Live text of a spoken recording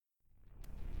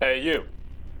Hey, you.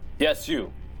 Yes,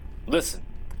 you. Listen,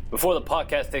 before the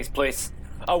podcast takes place,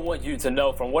 I want you to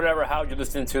know from whatever how you're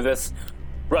listening to this,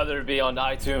 whether it be on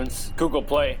iTunes, Google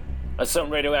Play, or some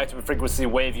radioactive frequency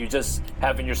wave you just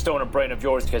have in your stoner brain of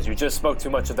yours because you just smoked too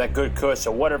much of that good kush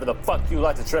or whatever the fuck you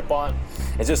like to trip on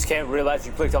and just can't realize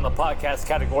you clicked on the podcast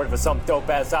category for some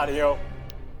dope-ass audio.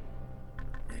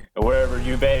 And wherever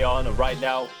you may on right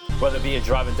now, whether it be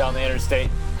driving down the interstate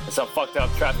in some fucked up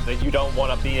traffic that you don't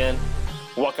want to be in,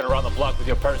 walking around the block with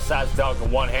your purse-sized dog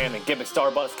in one hand and gimmick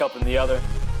Starbucks cup in the other,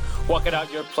 walking out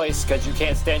your place because you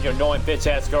can't stand your annoying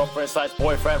bitch-ass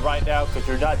girlfriend/boyfriend right now because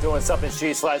you're not doing something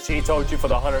she told you for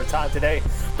the 100th time today,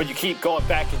 but you keep going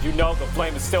back and you know the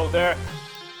flame is still there.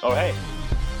 Or hey,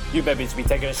 you babies be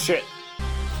taking a shit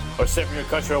or serving your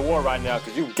country a war right now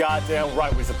because you goddamn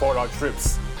right we support our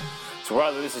troops. So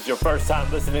whether this is your first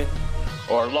time listening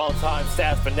or a long-time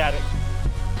Stats fanatic,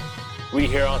 we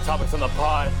here on Topics on the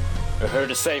Pod are here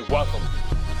to say welcome.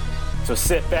 So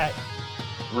sit back,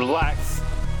 relax,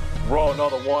 roll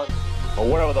another one, or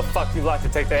whatever the fuck you like to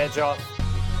take the edge off,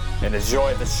 and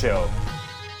enjoy the show.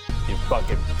 You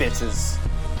fucking bitches.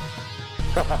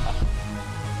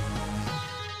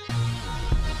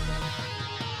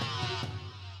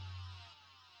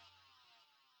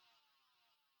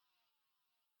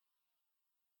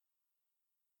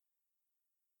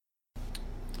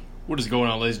 What is going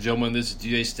on, ladies and gentlemen? This is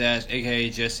DJ Stash, aka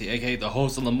Jesse, aka the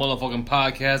host of the motherfucking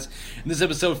podcast. And this is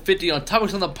episode 50 on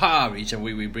Topics on the Pod. Each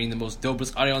week we bring the most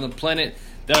dopest audio on the planet.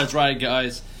 That is right,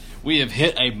 guys. We have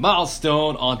hit a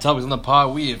milestone on Topics on the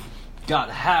Pod. We have got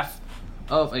half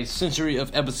of a century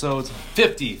of episodes.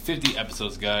 50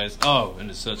 episodes, guys. Oh, and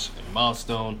it's such a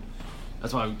milestone.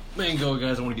 That's my main goal,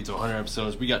 guys. I want to get to 100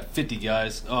 episodes. We got 50,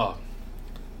 guys. Oh,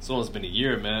 it's almost been a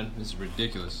year, man. This is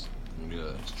ridiculous. I'm gonna do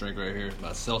a drink right here,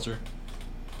 my seltzer.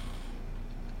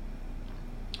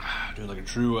 Doing like a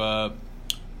true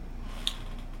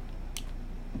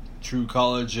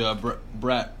college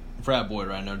frat boy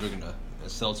right now, drinking a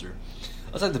seltzer.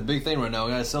 That's like the big thing right now,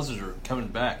 guys. Seltzers are coming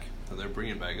back. They're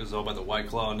bringing it back. It's all about the White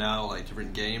Claw now. Like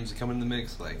different games come in the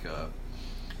mix. Like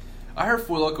I heard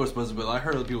Four Loko is supposed to, but I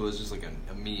heard other people it's just like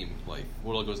a meme. Like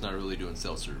Four Loko's not really doing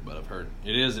seltzer, but I've heard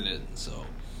it is and it. So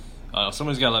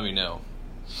somebody's gotta let me know.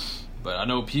 But I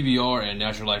know PBR and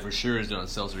Natural Light for sure is doing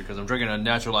seltzer because I'm drinking a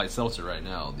Natural Light seltzer right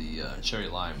now, the cherry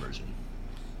lime version.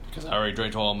 Because I already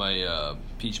drank all my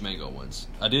peach mango ones.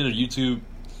 I did a YouTube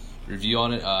review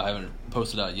on it. I haven't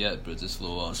posted out yet, but just a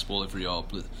little spoiler for y'all.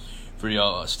 For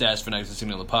y'all Stats fanatics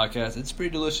listening on the podcast, it's pretty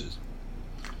delicious.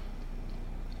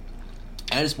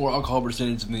 And it's more alcohol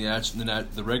percentage than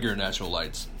the regular Natural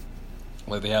Lights.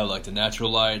 Like they have like the Natural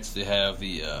Lights, they have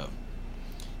the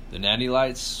Natty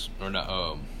Lights, or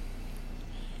not.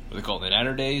 What they call it, the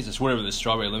Natter Days. It's whatever the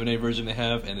strawberry lemonade version they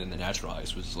have, and then the Natural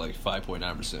Ice, which is like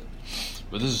 5.9%.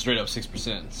 But this is straight up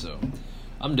 6%, so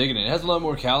I'm digging it. It has a lot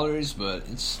more calories, but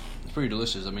it's pretty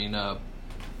delicious. I mean,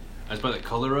 just by the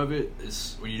color of it,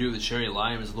 it's when you do the cherry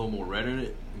lime, it's a little more red in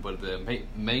it. But the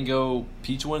mango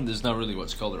peach one, there's not really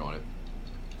much color on it.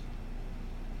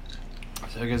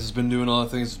 So I guess it's been doing a lot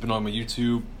of things. It's been on my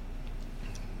YouTube.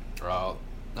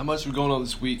 Not much was going on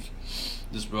this week,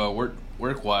 just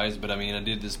work-wise, but I mean, I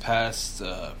did this past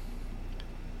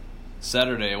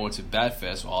Saturday. I went to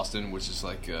Batfest Austin, which is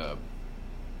like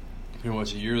pretty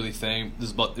much a yearly thing. It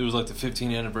was like the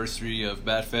 15th anniversary of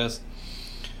Batfest.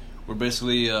 We're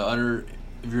basically if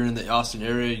you're in the Austin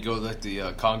area, you go to like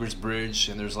the Congress Bridge,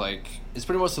 and there's like it's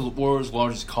pretty much the world's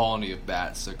largest colony of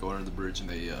bats that go under the bridge, and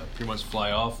they pretty much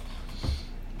fly off.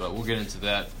 But we'll get into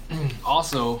that.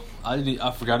 Also,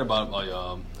 I forgot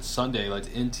about Sunday, like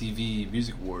the MTV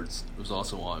Music Awards was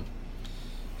also on,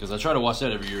 because I try to watch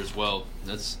that every year as well.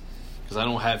 That's because I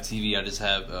don't have TV. I just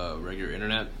have regular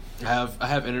internet. I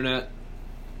have internet,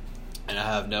 and I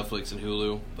have Netflix and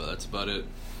Hulu, but that's about it.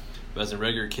 But as in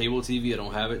regular cable TV, I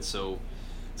don't have it, so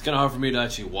it's kind of hard for me to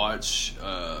actually watch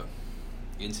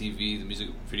MTV the Music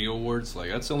Video Awards. Like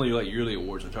that's only like yearly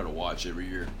awards I try to watch every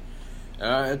year.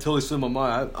 I totally slipped my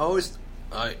mind. I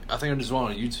think I just went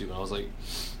on YouTube, and I was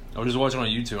just watching on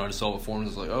YouTube, and I just saw the forms. I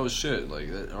was like, oh shit,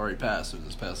 like that already passed. It was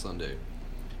this past Sunday.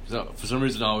 For some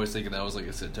reason, I was thinking that was like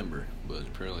in September, but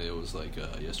apparently it was like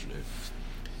yesterday.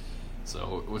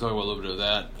 So we'll talk about a little bit of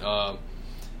that.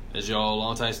 As y'all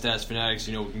longtime Stats fanatics,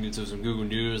 you know we can get to some Google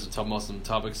News and talk about some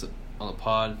topics on the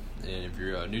pod. And if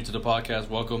you're new to the podcast,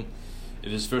 welcome.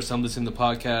 If it's the first time listening to the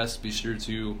podcast, be sure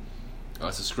to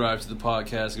subscribe to the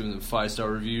podcast, give them 5-star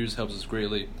reviews, helps us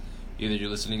greatly. Either you're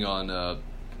listening on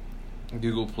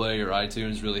Google Play or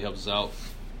iTunes, really helps us out.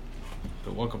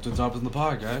 But welcome to the top of the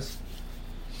pod, guys.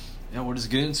 Yeah, we'll just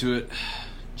get into it.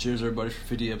 Cheers, everybody, for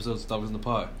 50 episodes of Topics in the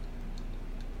Pod.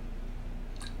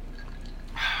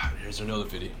 here's another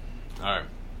video. Alright.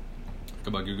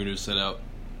 Got my Google News set out.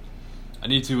 I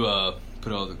need to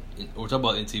put all the... We're talking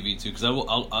about NTV too, because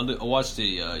I'll watch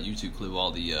the YouTube clip of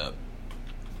all the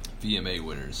VMA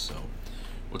winners, so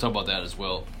we'll talk about that as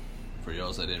well for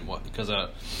y'all that didn't watch, because I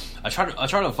tried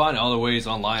to find other ways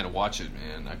online to watch it,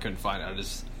 man. I couldn't find it.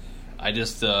 I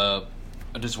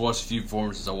just watched a few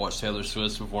performances. I watched Taylor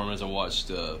Swift's performance. I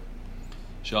watched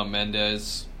Shawn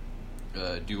Mendes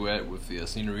duet with the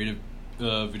Senorita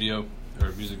video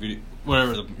or music video,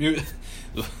 whatever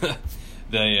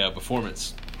the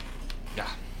performance. Yeah,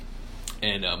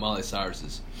 and Miley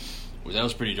Cyrus's. Well, that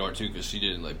was pretty dark too because she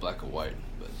did it like black and white.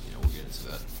 But we'll get into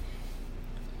that.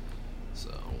 So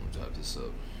I'm gonna type this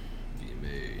up.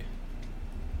 VMA.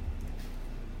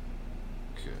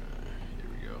 Okay, here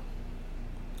we go.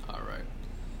 All right,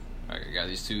 I got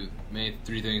these three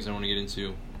things I want to get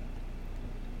into.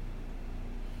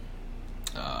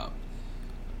 I'll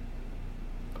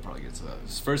probably get to that.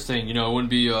 This first thing, it wouldn't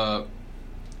be a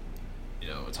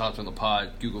top on the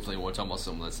pod. Google Play, we're talking about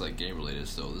something that's like game related.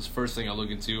 So this first thing I look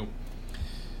into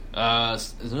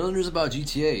is another news about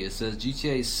GTA. It says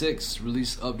GTA 6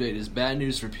 release update is bad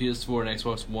news for PS4 and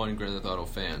Xbox One Grand Theft Auto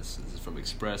fans. This is from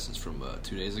Express. It's from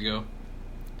 2 days ago.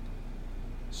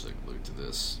 So look into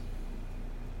this.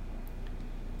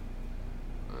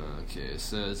 Okay, it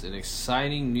says an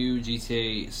exciting new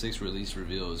GTA 6 release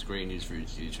reveal is great news for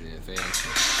GTA fans.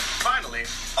 Finally,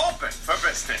 open for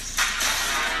business.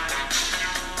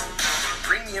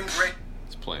 Premium grade.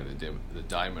 It's playing the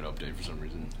Diamond update for some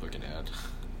reason. Looking at.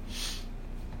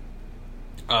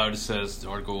 It says the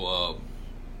article.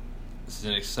 This is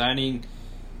an exciting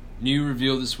new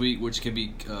reveal this week, which can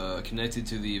be connected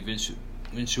to the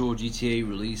eventual GTA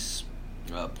release.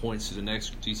 Points to the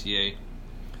next GTA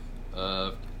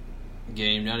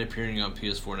game not appearing on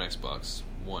PS4 and Xbox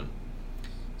One.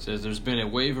 It says there's been a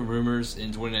wave of rumors in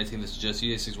 2019 that suggests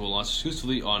GTA 6 will launch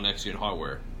exclusively on next-gen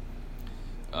hardware.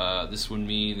 This would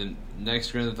mean the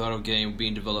next Grand Theft Auto game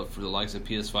being developed for the likes of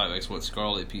PS5, Xbox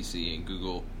Scarlet, PC, and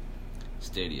Google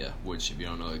Stadia, which, if you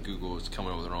don't know, Google is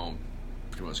coming up with their own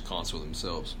pretty much console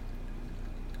themselves.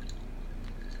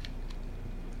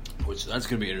 Which, that's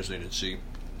going to be interesting to see.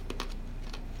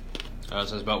 It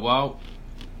says about,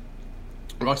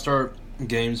 Rockstar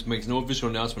Games makes no official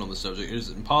announcement on the subject. It is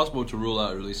impossible to rule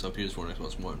out a release on PS4 and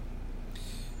Xbox One.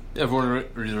 Yeah, if you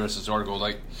want to read the rest of this article,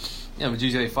 when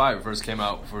GTA 5 first came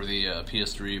out for the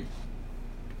PS3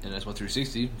 and Xbox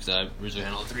 360, because I originally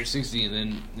had on 360, and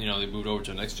then, they moved over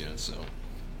to next gen, so.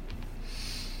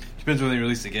 Depends when they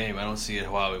release the game. I don't see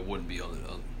how it wouldn't be on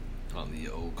the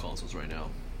old consoles right now.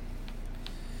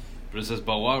 But it says,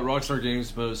 but while Rockstar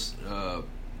Games most, I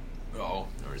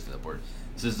already said that part.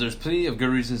 It says there's plenty of good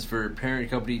reasons for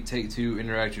parent company Take-Two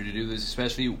Interactive to do this,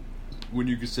 especially when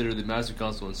you consider the massive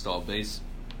console installed base.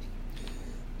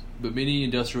 But many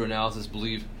industrial analysts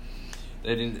believe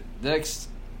that in the next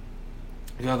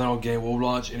Grand Theft Auto game will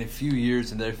launch in a few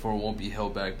years and therefore won't be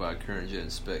held back by current gen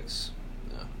specs.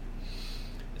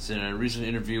 It's in a recent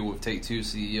interview with Take-Two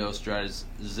CEO Stratis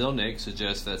Zelnick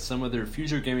suggests that some of their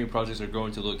future gaming projects are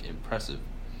going to look impressive.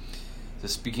 So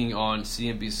speaking on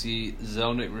CNBC,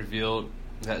 Zelnick revealed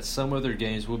that some of their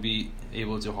games will be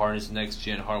able to harness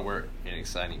next-gen hardware in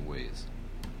exciting ways.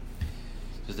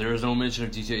 So there is no mention of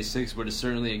GTA 6, but it's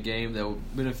certainly a game that will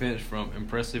benefit from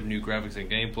impressive new graphics and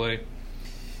gameplay.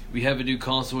 We have a new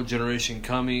console generation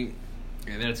coming,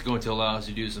 and that's going to allow us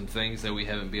to do some things that we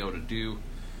haven't been able to do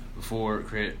before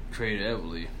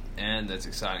creatively, and that's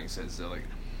exciting, said Zelnick.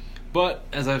 But,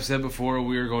 as I've said before,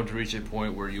 we are going to reach a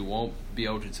point where you won't be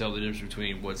able to tell the difference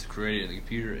between what's created in the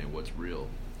computer and what's real.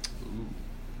 Ooh.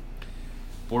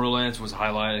 Borderlands was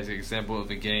highlighted as an example of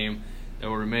a game that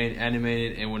will remain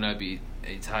animated and would not be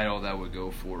a title that would go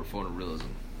for photorealism.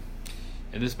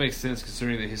 And this makes sense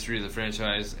considering the history of the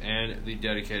franchise and the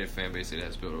dedicated fan base it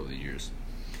has built over the years.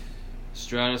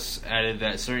 Stratus added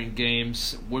that certain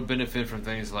games would benefit from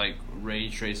things like ray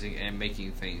tracing and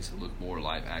making things look more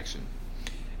live action.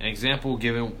 An example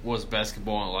given was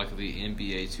basketball, and likely the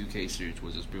NBA 2K series,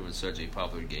 which has proven such a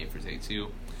popular game for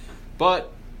Take-Two.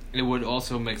 But it would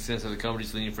also make sense that the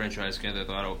company's leading franchise, Grand Theft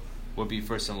Auto, would be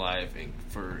first in line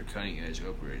for cutting-edge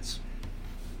upgrades.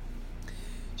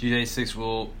 GTA 6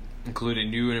 will include a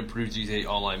new and improved GTA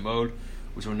Online mode,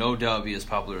 which will no doubt be as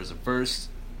popular as the first.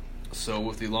 So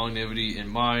with the longevity in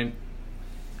mind,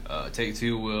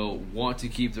 Take-Two will want to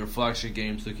keep their flagship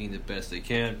games looking the best they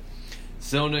can.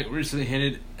 Zelnick recently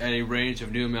hinted at a range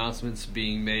of new announcements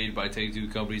being made by Take-Two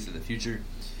companies in the future.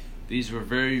 These were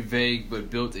very vague,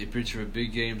 but built a picture of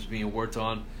big games being worked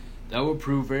on that will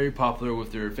prove very popular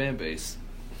with their fan base.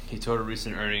 He told a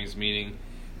recent earnings meeting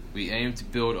We aim to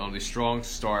build on the strong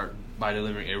start by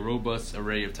delivering a robust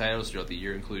array of titles throughout the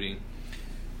year, including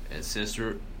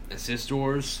Ancestors,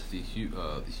 the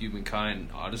Humankind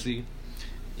Odyssey,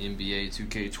 NBA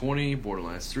 2K20,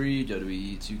 Borderlands 3,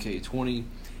 WWE 2K20,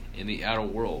 and The Outer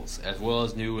Worlds, as well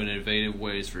as new and innovative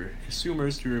ways for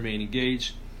consumers to remain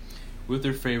engaged with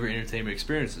their favorite entertainment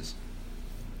experiences.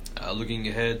 Looking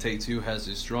ahead, Take-Two has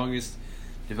the strongest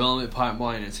development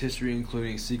pipeline in its history,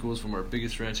 including sequels from our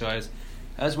biggest franchise,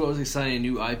 as well as exciting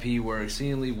new IP. We're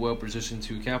exceedingly well positioned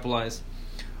to capitalize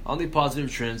on the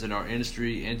positive trends in our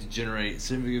industry and to generate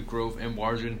significant growth and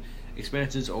margin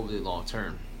expansions over the long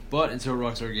term. But until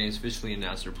Rockstar Games officially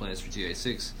announce their plans for GTA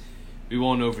 6, we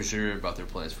won't know for sure about their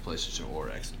plans for PlayStation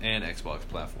or and Xbox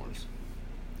platforms.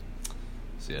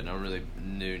 So yeah, not really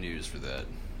new news for that.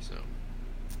 So,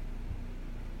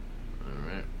 all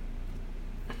right.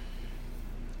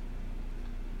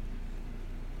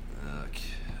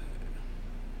 Okay.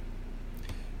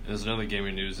 There's another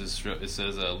gaming news. It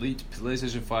says leaked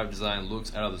PlayStation 5 design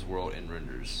looks out of this world in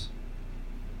renders.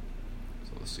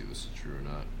 So let's see if this is true or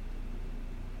not.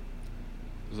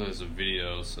 Looks like it's a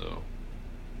video, so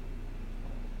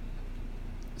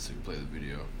let's see if we play the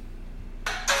video.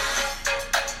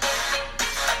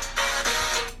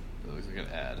 It looks like an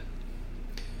ad. It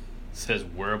says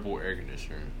wearable air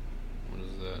conditioner. What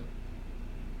is that?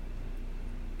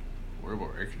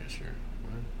 Wearable air conditioner.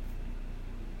 What?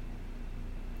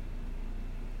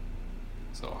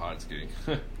 So hot it's getting.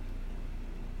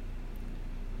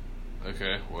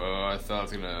 Okay, well, I thought it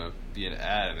was gonna be an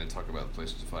ad and then talk about the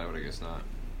PlayStation 5, but I guess not.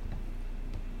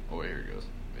 Oh wait, here it goes.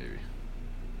 Maybe.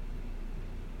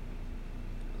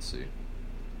 Let's see.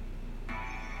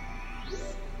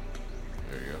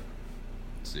 There you go.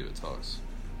 Let's see if it talks.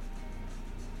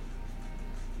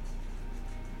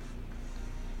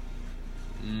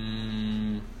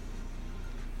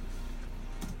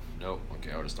 Nope.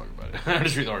 Okay, I'll just talk about it. I'll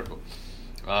just read the article.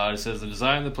 It says the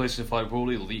design of the PlayStation 5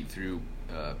 probably leaked through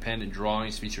patented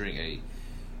drawings featuring a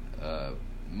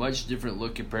much different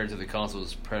look compared to the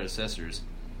console's predecessors.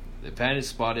 The patent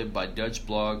spotted by Dutch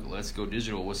blog Let's Go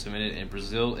Digital was submitted in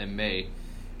Brazil in May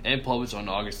and published on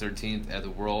August 13th at the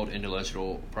World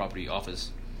Intellectual Property Office,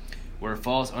 where it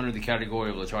falls under the category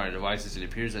of electronic devices. It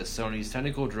appears that Sony's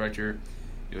technical director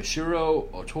Yoshiro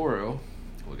Otoro,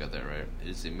 we got that right,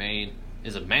 is a man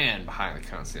behind the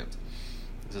concept.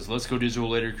 It says Let's Go Digital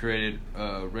later created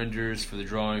renders for the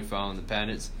drawing found in the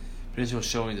patents, potentially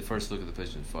showing the first look of the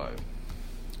PlayStation 5.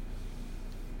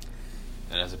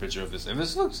 And that's a picture of this. If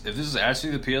this is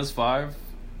actually the PS5,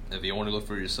 if you want to look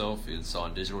for it yourself, it's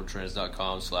on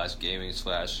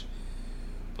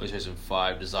digitaltrends.com/gaming/PlayStation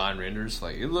 5 design renders.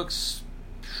 Like, it looks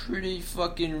pretty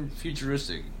fucking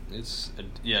futuristic. It's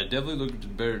definitely look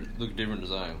different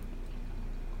design.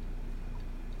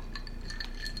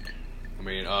 I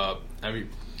mean,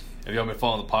 if y'all been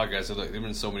following the podcast, there've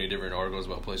been so many different articles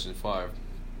about PlayStation 5.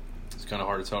 It's kind of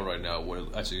hard to tell right now what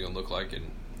it's actually gonna look like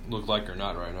or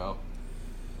not right now.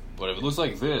 But if it looks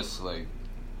like this, like,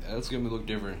 that's gonna look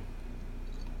different.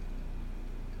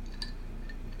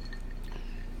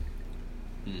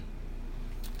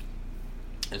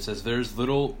 It says there's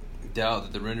little doubt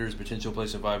that the renders potential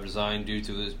PlayStation 5 design due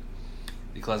to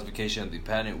the classification of the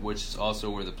patent, which is also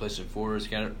where the PlayStation 4 is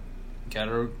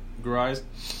categorized.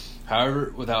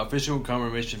 However, without official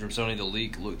confirmation from Sony, the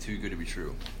leak looked too good to be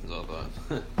true. That's all I thought.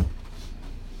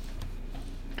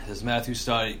 It says Matthew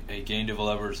Stott, a game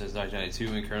developer since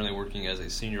 1992 and currently working as a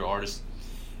senior artist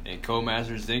and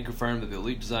co-masters, then confirmed that the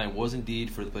leaked design was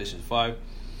indeed for the PlayStation 5,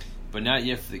 but not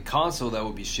yet for the console that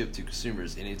would be shipped to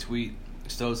consumers. In a tweet,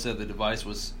 Stott said the device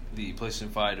was the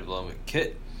PlayStation 5 development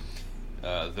kit,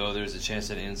 though there's a chance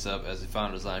that it ends up as the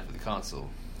final design for the console.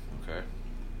 Okay.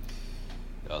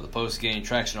 The post gained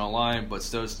traction online, but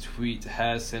Stott's tweet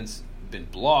has since been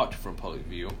blocked from public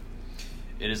view.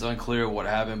 It is unclear what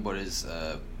happened, but it is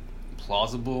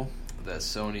plausible that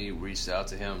Sony reached out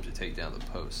to him to take down the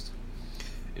post.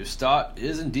 If Stott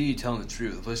is indeed telling the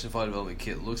truth, the PlayStation 5 development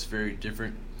kit looks very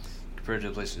different compared to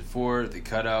the PlayStation 4. The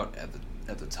cutout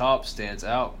at the top stands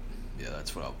out. Yeah,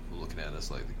 that's what I'm looking at.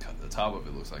 It's like the top of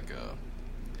it looks like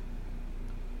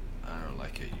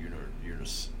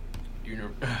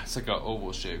it's like an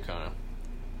oval shape kind of.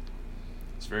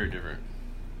 It's very different.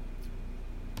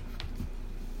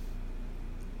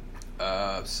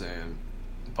 Saying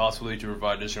possibly to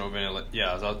provide additional ventilation.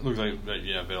 Yeah, it looks like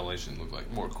ventilation look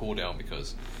like more cool down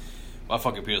because my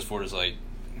fucking PS4 is like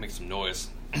makes some noise.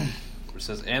 It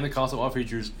says and the console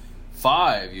features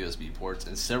 5 USB ports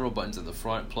and several buttons at the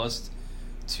front, plus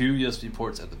 2 USB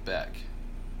ports at the back.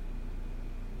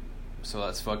 So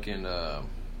that's fucking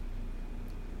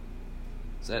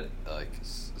Is that like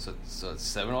so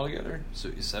 7 altogether?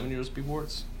 So 7 USB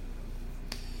ports.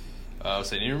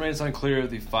 So it remains unclear if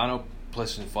the final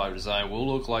PlayStation 5 design will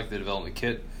look like the development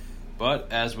kit,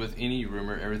 but as with any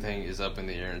rumor, everything is up in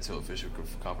the air until official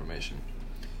confirmation.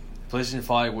 PlayStation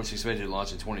 5, which is expected to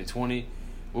launch in 2020,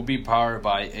 will be powered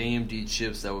by AMD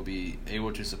chips that will be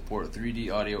able to support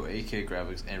 3D audio, 8K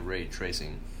graphics, and ray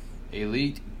tracing. A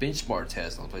leaked benchmark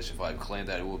test on the PlayStation 5 claimed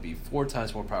that it will be 4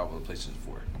 times more powerful than the PlayStation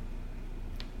 4.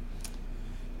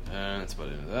 That's about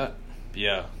it into that. But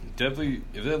yeah, definitely,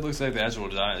 if that looks like the actual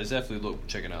design, it's definitely look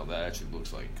checking out what that actually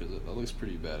looks like, because that looks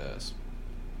pretty badass.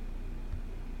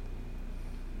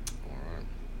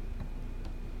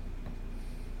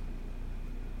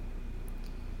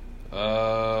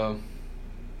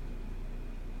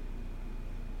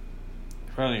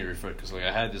 Probably need to refresh, because like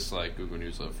I had this like Google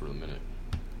News up for a minute.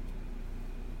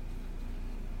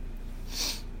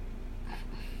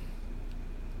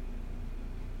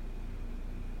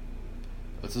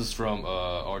 This is from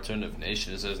Alternative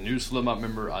Nation. It says new Slipknot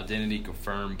member identity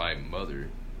confirmed by Mother.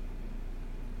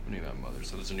 What do you mean by Mother?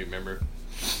 So there's a new member.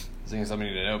 This thing is something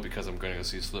I need to know because I'm going to go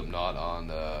see Slipknot on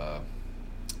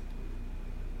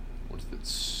what's it,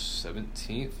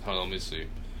 17th? Hold on, let me see.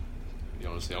 You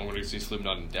want to see? I'm going to see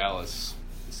Slipknot in Dallas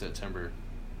in September.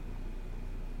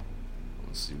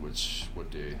 Let's see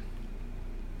what day.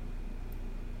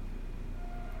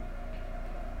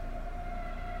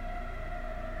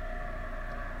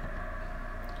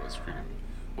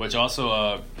 Which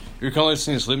also, if you're currently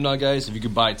listening to Slipknot, guys, if you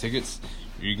could buy tickets,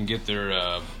 you can get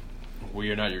their We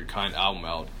Are Not Your Kind album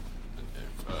out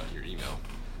your email.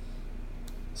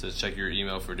 It says check your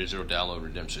email for digital download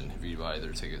redemption if you buy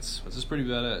their tickets. Which is pretty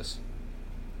badass.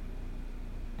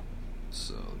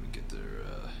 So let me get their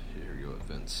here we go,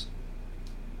 events.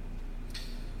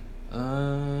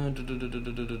 Yeah,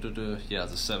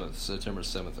 the 7th, September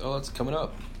 7th. Oh, that's coming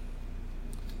up.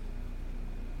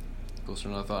 Closer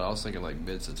than I thought. I was thinking like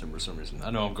mid-September for some reason.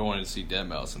 I know I'm going to see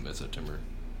Deadmau5 in mid-September.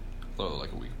 I thought it was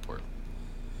like a week apart.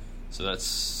 So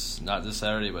that's not this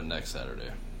Saturday, but next Saturday.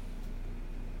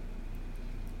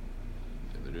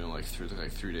 Yeah, they're doing like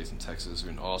 3 days in Texas,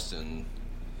 in Austin.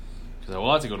 Because I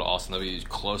will have to go to Austin. That'd be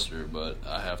closer, but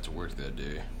I have to work that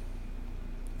day.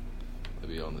 That'd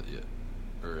be on the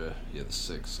the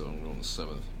 6th. So I'm going on the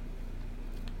 7th.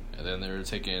 And then they're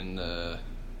taking.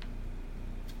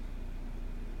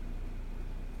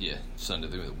 Sunday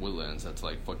they're the Woodlands. That's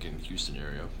like fucking Houston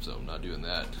area, so I'm not doing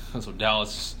that. So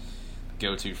Dallas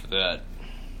go to for that.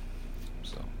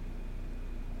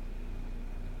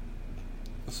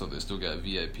 So they still got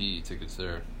VIP tickets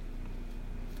there,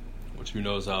 which who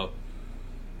knows how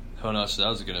much that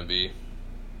was gonna be.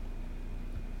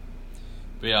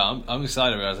 But yeah, I'm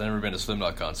excited guys. I've never been to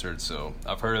Slipknot concert, so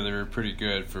I've heard they're pretty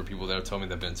good for people that have told me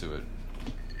they've been to it.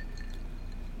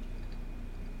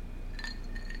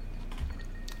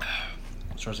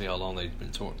 I'm trying to see how long they've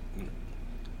been touring.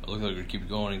 It looks like they keep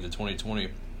going into 2020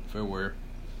 February.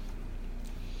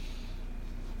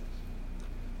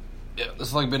 Yeah,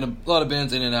 there's like been a lot of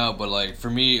bands in and out, but like for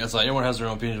me, it's like everyone has their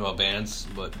own opinion about bands,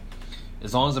 but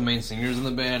as long as the main singer's in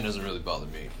the band, it doesn't really bother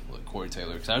me. Like Corey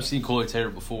Taylor, because I've seen Corey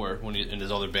Taylor before when in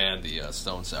his other band, the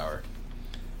Stone Sour.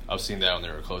 I've seen that when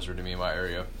they were closer to me in my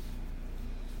area.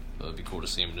 So it'd be cool to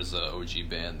see him in his OG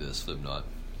band, the Slipknot.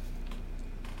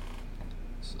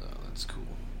 So that's cool.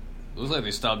 Looks like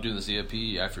they stopped doing this EP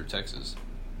after Texas.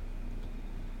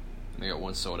 They got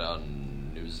one sold out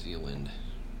in New Zealand.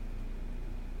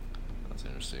 That's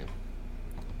interesting.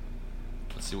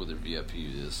 Let's see what their VIP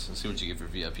is. Let's see what you get for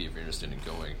VIP if you're interested in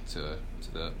going to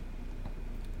that.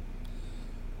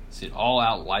 It's an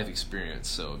all-out live experience.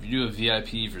 So if you do a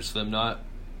VIP for Slipknot,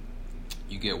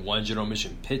 you get one general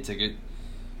admission pit ticket.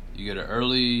 You get an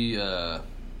early. I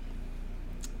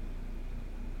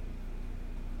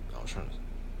was trying to.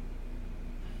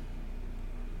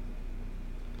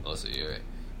 Let's see. You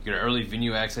get an early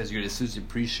venue access. You get an exclusive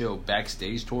pre-show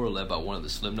backstage tour led by one of the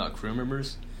Slipknot crew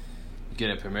members. You get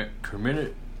a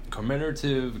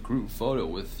commemorative group photo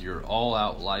with your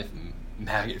all-out life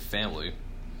maggot family.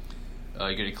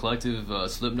 You get a collective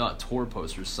Slipknot tour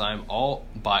poster signed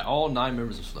by all 9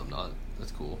 members of Slipknot.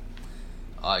 That's cool.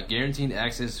 Guaranteed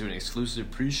access to an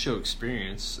exclusive pre-show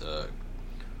experience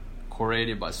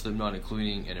curated by Slipknot,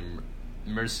 including an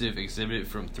immersive exhibit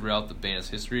from throughout the band's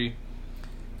history,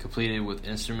 completed with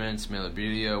instruments,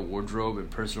 memorabilia, wardrobe,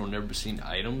 and personal never-seen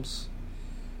items.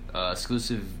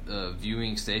 Exclusive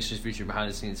viewing stations featuring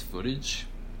behind-the-scenes footage.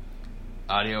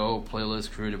 Audio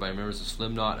playlist created by members of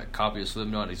Slipknot. A copy of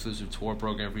Slipknot, an exclusive tour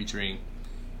program featuring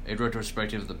a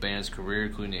retrospective of the band's career,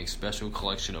 including a special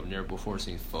collection of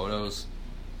never-before-seen photos.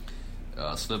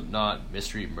 Slipknot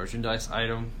mystery merchandise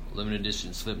item, limited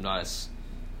edition Slipknot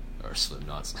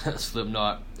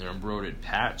an embroidered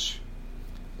patch,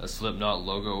 a Slipknot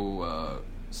logo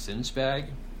cinch bag,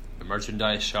 a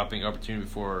merchandise shopping opportunity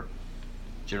for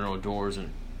general doors,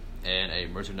 and a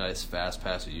merchandise fast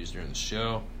pass to use during the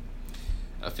show.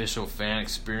 Official fan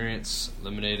experience,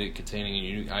 limited containing a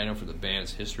unique item for the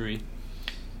band's history.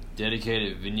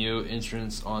 Dedicated venue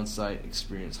entrance on-site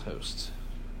experience host.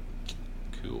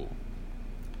 Cool.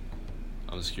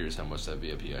 I'm just curious how much that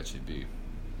VIP actually be.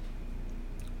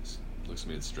 Looks to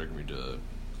me it's directing me to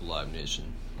Live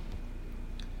Nation.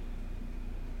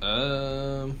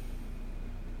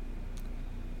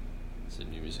 Said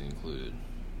new music included.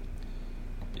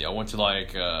 Yeah, I went to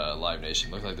Live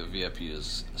Nation. Looked like the VIP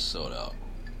is sold out.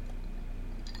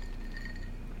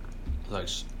 Like,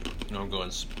 I'm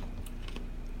going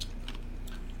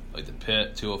like the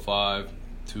Pit, 205,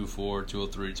 204,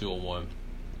 203, 201.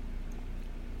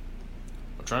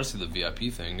 I'm trying to see the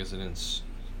VIP thing, isn't it?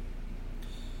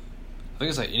 I think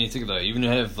it's like any ticket, like even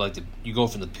have you go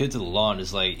from the Pit to the Lawn.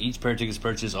 It's like each pair of tickets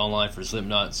purchased online for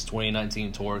Slipknot's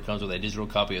 2019 tour comes with a digital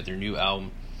copy of their new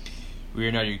album, We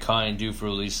Are Not Your Kind, due for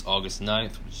release August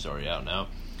 9th, which is already out now.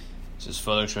 It says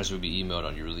further instructions will be emailed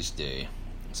on your release day.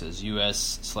 It says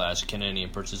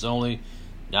US/Canadian purchase only,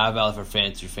 not valid for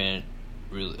fans who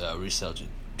resell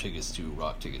tickets to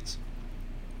rock tickets.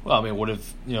 Well, I mean, what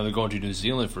if they're going to New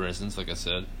Zealand, for instance? Like I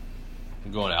said,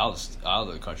 they're going out of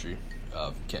the country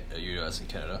of US and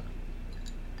Canada.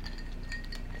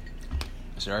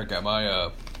 So I got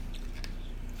my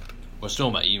still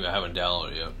on my email. I haven't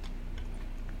downloaded it yet.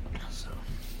 So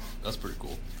that's pretty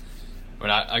cool. I mean,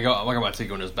 I got my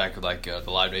ticket when it was back at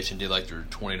the Live Nation did their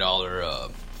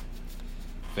 $20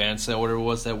 fan sale, whatever it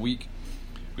was that week.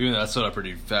 Even though that sold out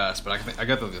pretty fast, but I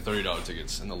got the $30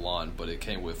 tickets in the Lawn, but it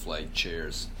came with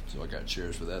chairs, so I got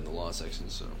chairs for that in the Lawn section.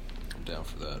 So I'm down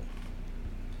for that.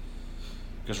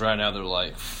 Because right now they're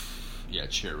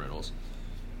chair rentals.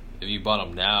 If you bought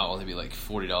them now, they'd be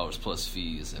 $40 plus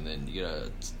fees, and then you get a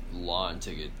Lawn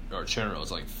ticket or chair rental.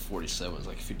 It's $47. It's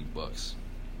 $50.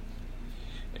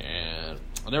 And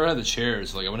I never had the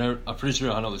chairs. I'm pretty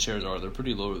sure I know the chairs are. They're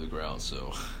pretty low to the ground,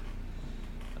 so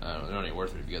I don't know. They're not even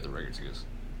worth it if you get the regular tickets.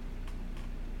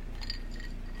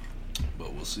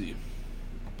 But we'll see.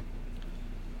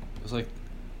 It's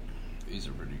these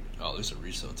are pretty. Oh, these are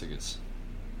resale tickets.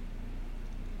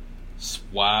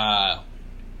 Wow.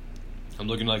 I'm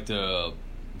looking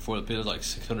before the Pit is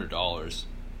 $600.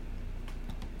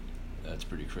 That's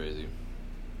pretty crazy.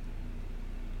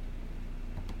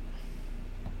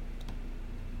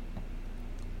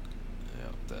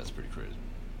 That's pretty crazy.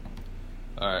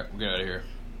 Alright, we'll get out of here.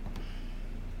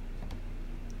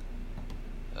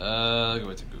 Go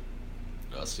back to Google.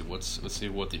 Let's see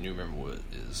what the new member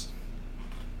is.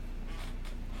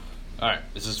 Alright,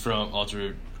 this is from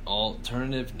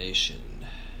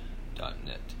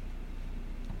AlternativeNation.net.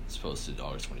 It's posted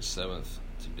August 27th,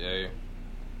 today.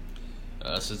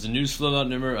 Says the new Slipknot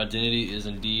member identity is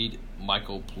indeed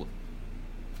Michael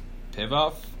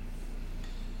Pivov.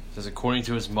 Says according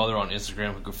to his mother on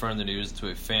Instagram, who confirmed the news to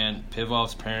a fan,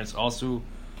 Pivov's parents also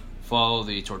follow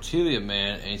the Tortilla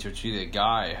Man and Tortilla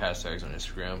Guy hashtags on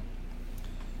Instagram.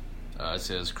 It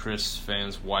says Chris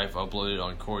Fan's wife uploaded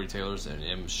on Corey Taylor's and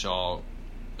M. Shaw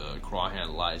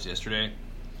Crawhan lives yesterday.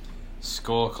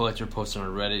 Skull Collector posted on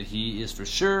Reddit, "He is for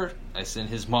sure. I sent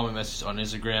his mom a message on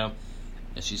Instagram,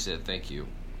 and she said thank you."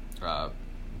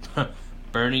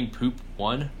 Burning Poop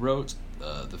 1 wrote,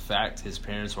 the fact his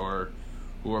parents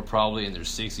who are probably in their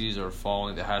 60s are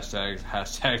following the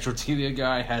hashtags Tortilla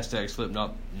Guy,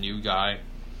 Slipknot New Guy,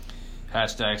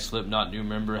 Slipknot New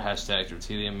Member,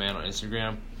 Tortilla Man on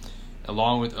Instagram.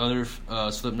 Along with other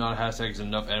Slipknot hashtags,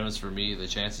 enough evidence for me. The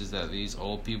chances that these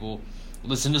old people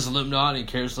listen to Slipknot and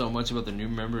care so much about the new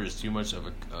member is too much of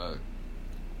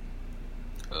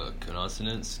a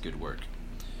coincidence. Good work.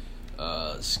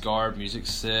 Scar Music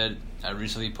said, I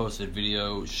recently posted a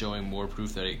video showing more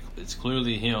proof that it's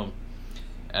clearly him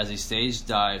as he stage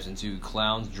dives into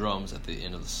Clown's drums at the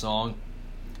end of the song.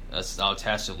 I'll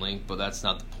attach the link, but that's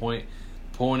not the point.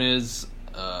 The point is,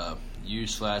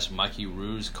 you/Mikey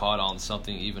Ruse caught on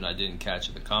something even I didn't catch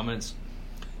in the comments.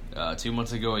 2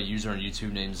 months ago, a user on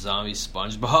YouTube named Zombie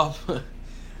SpongeBob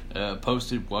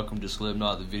posted "Welcome to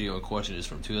Slipknot." The video in question is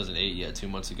from 2008, yet 2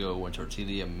 months ago when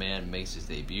Tortilla Man makes his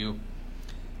debut.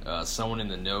 Someone in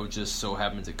the know just so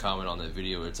happened to comment on that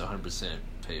video. It's 100%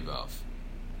 Pivov.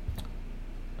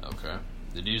 Okay.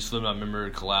 The new Slipknot member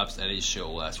collapsed at Eddie's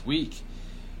show last week.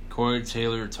 Corey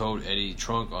Taylor told Eddie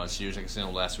Trunk on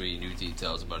SiriusXM last week new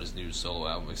details about his new solo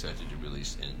album expected to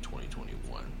release in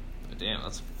 2021. But damn,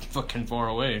 that's fucking far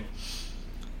away.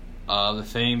 The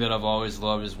thing that I've always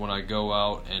loved is when I go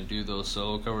out and do those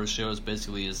solo cover shows,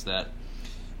 basically is that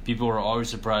people are always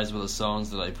surprised with the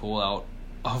songs that I pull out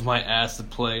of my ass to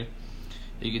play.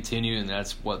 They continue, and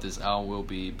that's what this album will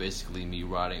be. Basically, me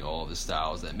writing all of the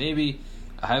styles that maybe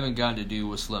I haven't gotten to do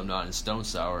with Slipknot and Stone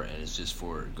Sour, and it's just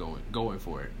for going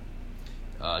for it.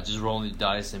 Just rolling the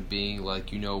dice and being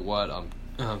like, you know what, I'm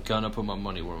gonna put my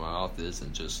money where my mouth is,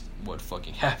 and just what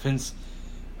fucking happens.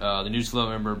 The new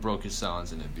Slipknot member broke his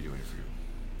silence in that video interview.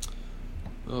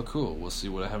 Oh, cool. We'll see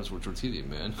what happens with Tortilla,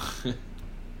 man.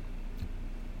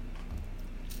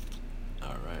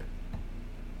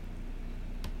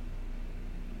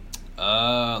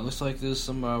 Looks like there's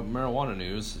some marijuana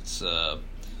news. It's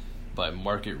by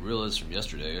Market Realist from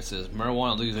yesterday. It says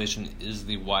marijuana legalization is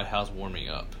the White House warming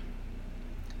up.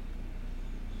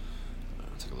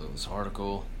 Take a look at this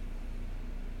article.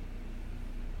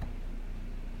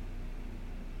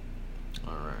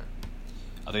 All right,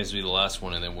 I think this will be the last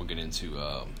one, and then we'll get into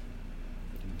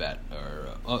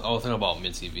I'll think about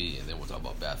Mid TV, and then we'll talk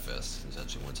about Batfest. Since I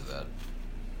actually went to that.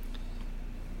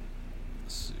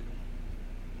 Let's see.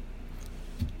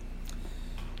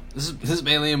 This is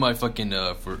mainly in my fucking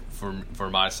for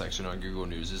my section on Google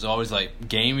News. It's always like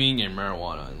gaming and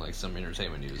marijuana and like some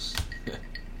entertainment news.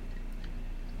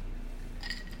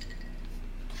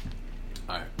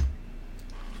 Alright.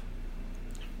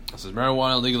 It says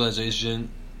marijuana legalization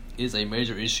is a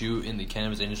major issue in the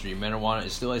cannabis industry. Marijuana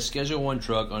is still a Schedule I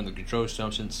drug under the Controlled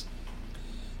Substances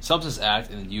Act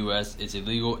in the U.S. It's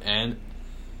illegal and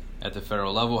at the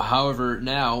federal level. However,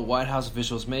 now White House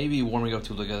officials may be warming up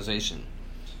to legalization.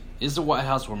 Is the White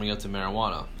House warming up to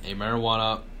marijuana? A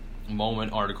Marijuana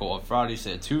Moment article on Friday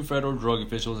said 2 federal drug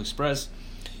officials expressed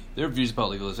their views about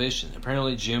legalization.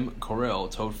 Apparently, Jim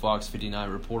Correll told Fox 59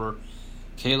 reporter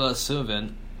Kayla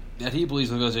Sullivan that he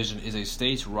believes legalization is a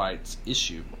states' rights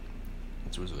issue.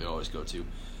 That's what they always go to.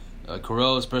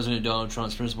 Correll is President Donald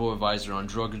Trump's principal advisor on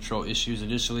drug control issues.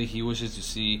 Initially, he wishes to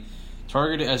see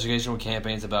targeted educational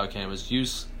campaigns about cannabis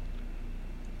use.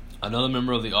 Another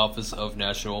member of the Office of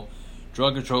National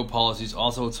Drug Control Policies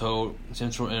also told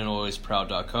Central Illinois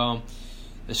Proud.com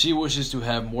that she wishes to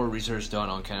have more research done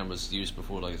on cannabis use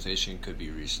before legalization could be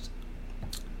reached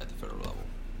at the federal level.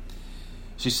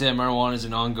 She said marijuana is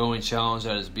an ongoing challenge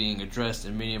that is being addressed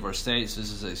in many of our states.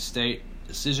 This is a state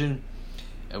decision,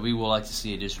 and we would like to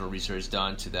see additional research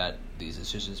done to that these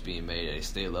decisions being made at a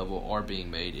state level are being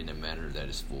made in a manner that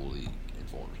is fully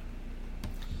informed.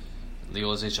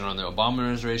 Legalization under the Obama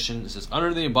administration. It says,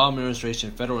 under the Obama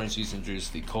administration, federal agencies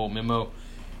introduced the Cole Memo,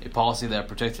 a policy that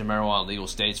protected marijuana legal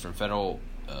states from federal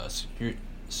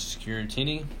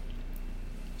scrutiny.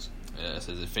 It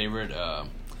says it favored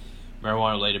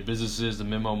marijuana-related businesses. The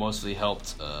memo mostly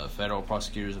helped federal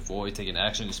prosecutors avoid taking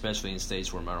action, especially in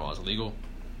states where marijuana is illegal.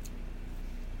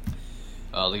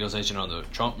 Legalization under the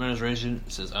Trump administration.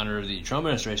 It says, under the Trump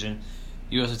administration,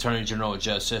 U.S. Attorney General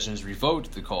Jeff Sessions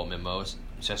revoked the Cole Memo.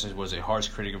 Sessions was a harsh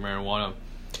critic of marijuana.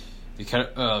 The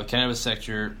cannabis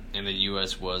sector in the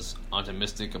U.S. was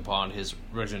optimistic upon his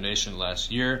resignation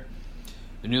last year.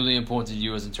 The newly appointed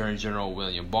U.S. Attorney General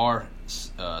William Barr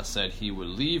said he would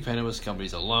leave cannabis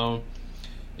companies alone.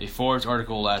 A Forbes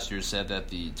article last year said that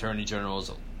the Attorney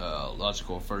General's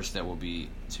logical first step will be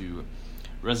to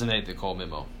resonate the Cole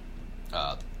Memo.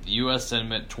 The U.S.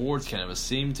 sentiment towards cannabis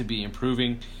seemed to be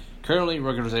improving. Currently,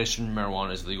 recreational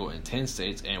marijuana is legal in 10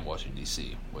 states and Washington,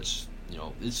 D.C., which, you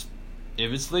know, if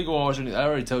it's legal in Washington, that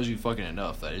already tells you fucking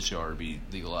enough that it should already be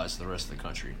legalized in the rest of the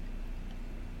country.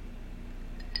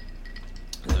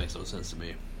 That makes no sense to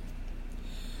me.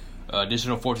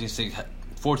 Additional 14 states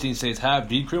have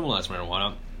decriminalized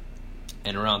marijuana,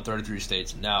 and around 33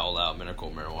 states now allow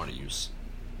medical marijuana use.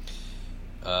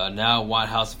 Now, White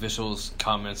House officials'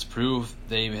 comments prove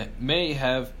they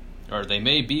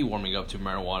may be warming up to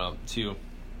marijuana too.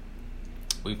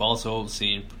 We've also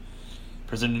seen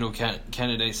presidential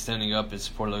candidates standing up in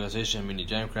support of legalization. Many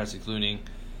Democrats, including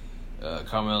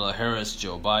Kamala Harris,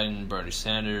 Joe Biden, Bernie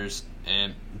Sanders,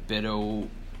 and Beto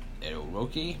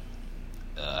O'Rourke,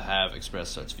 have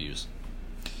expressed such views.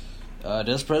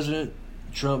 Does President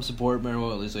Trump support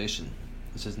marijuana legalization?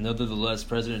 It says, nevertheless,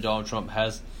 President Donald Trump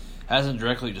hasn't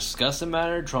directly discussed the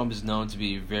matter. Trump is known to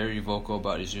be very vocal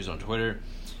about issues on Twitter.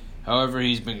 However,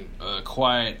 he's been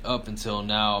quiet up until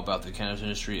now about the cannabis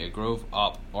industry. A Grove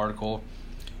Op article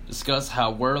discussed how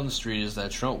word on the street is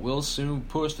that Trump will soon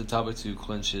push the topic to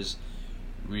clinch his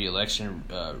re-election.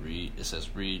 It says,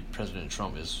 President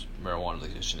Trump is marijuana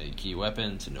legalization a key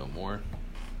weapon to know more.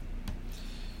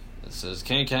 It says,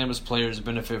 can cannabis players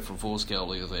benefit from full-scale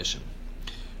legalization?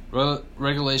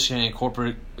 Regulation and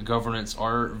corporate governance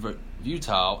are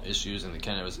vital issues in the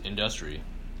cannabis industry.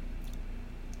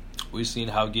 We've seen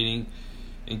how getting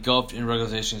engulfed in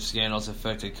regulation scandals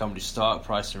affected company stock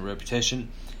price and reputation.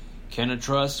 Canada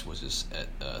Trust, which is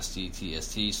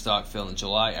CTST stock, fell in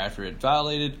July after it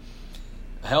violated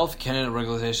Health Canada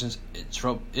regulations.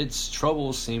 Its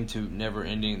troubles seem to never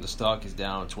ending. The stock is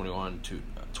down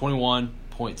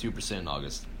 21.2% in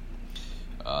August.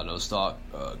 No stock,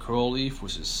 Curaleaf,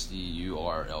 which is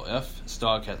CURLF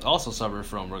stock, has also suffered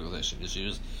from regulation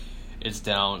issues. It's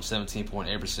down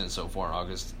 17.8% so far in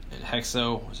August. And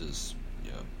Hexo, which is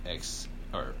HEXO,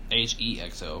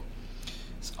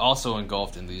 is also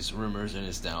engulfed in these rumors and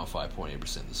is down 5.8%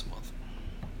 this month.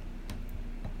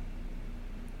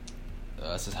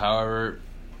 It says, however,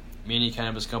 many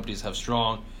cannabis companies have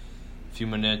strong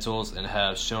fundamentals and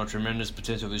have shown tremendous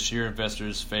potential this year.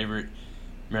 Investors favorite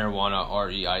marijuana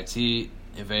REIT,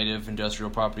 Innovative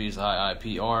Industrial Properties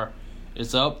IIPR.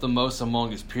 It's up the most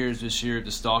among its peers this year.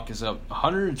 The stock is up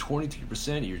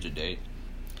 123% year to date.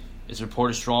 It's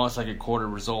reported strong second quarter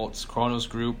results. Cronos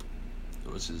Group,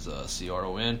 which is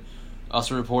CRON,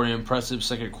 also reported impressive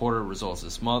second quarter results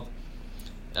this month.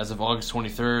 As of August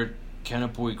 23rd,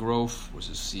 Canopy Growth, which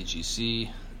is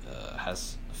CGC,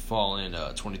 has fallen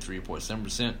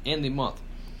 23.7% in the month.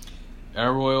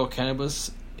 Arroyo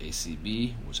Cannabis,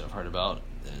 ACB, which I've heard about,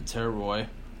 and Tilray,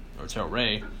 which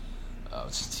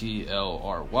is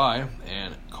TLRY,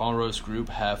 and Conros Group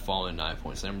have fallen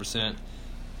 9.7%,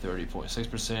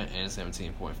 30.6%, and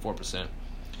 17.4%,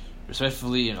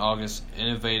 respectively in August.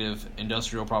 Innovative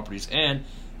Industrial Properties and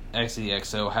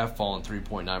XEXO have fallen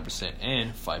 3.9%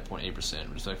 and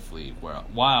 5.8%, respectively,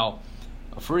 while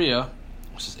Aphria,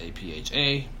 which is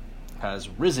APHA, has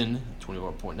risen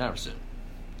 21.9%.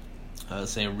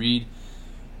 Same read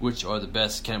which are the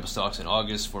best cannabis stocks in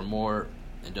August for more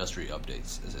industry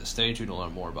updates. It says, stay tuned to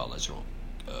learn more about Legionel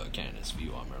Canada's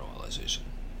view on marijuana legalization.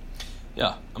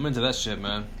 Yeah, I'm into that shit,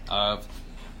 man. I've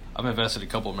invested a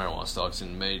couple of marijuana stocks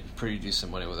and made pretty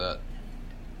decent money with that.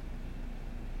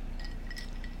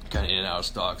 Kind of in and out of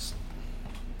stocks.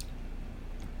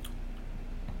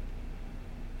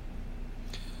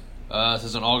 It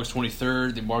says on August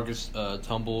 23rd, the markets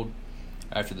tumbled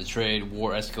after the trade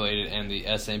war escalated, and the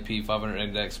S&P 500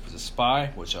 index was a SPY,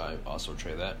 which I also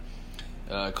trade that,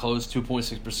 closed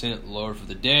 2.6% lower for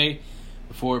the day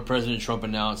before President Trump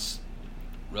announced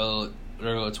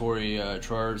regulatory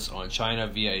charges on China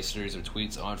via a series of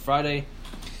tweets on Friday.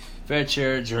 Fed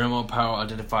Chair Jerome Powell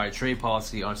identified trade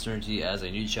policy uncertainty as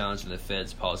a new challenge in the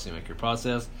Fed's policymaker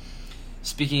process.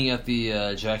 Speaking at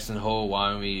the Jackson Hole,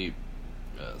 Wyoming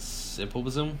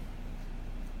symposium,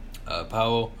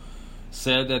 Powell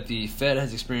said that the Fed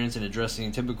has experience in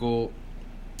addressing typical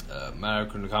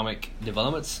macroeconomic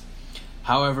developments.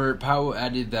 However, Powell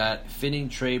added that fitting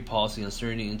trade policy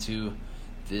uncertainty into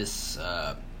this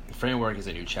framework is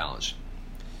a new challenge.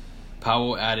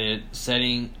 Powell added,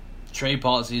 setting trade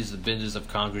policies is the business of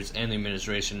Congress and the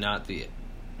administration, not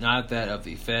that of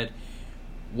the Fed.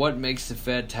 What makes the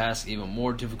Fed task even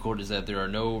more difficult is that there are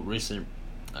no recent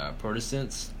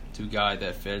precedents to guide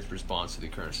that Fed's response to the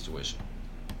current situation.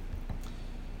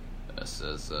 It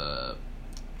says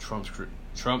Trump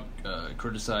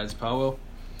criticized Powell.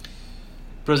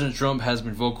 President Trump has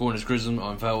been vocal in his criticism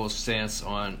on Powell's stance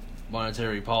on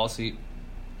monetary policy.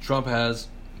 Trump has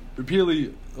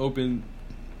repeatedly opened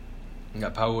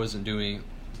that Powell isn't doing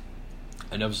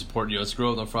enough to support U.S.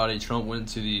 growth. On Friday, Trump went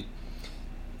to the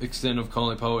extent of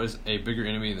calling Powell as a bigger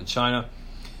enemy than China.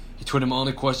 He tweeted, "My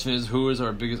only question is, who is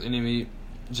our biggest enemy,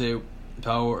 Jay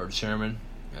Powell or Chairman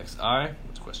XI?"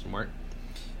 What's question mark?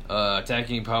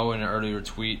 Attacking Powell in an earlier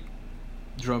tweet,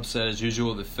 Trump said, as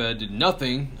usual, the Fed did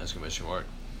nothing, exclamation mark.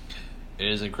 It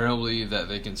is incredibly that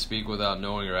they can speak without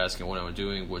knowing or asking what I'm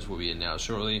doing, which will be announced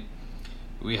shortly.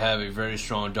 We have a very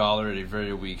strong dollar and a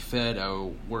very weak Fed. I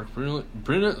will work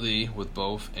brilliantly with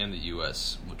both, and the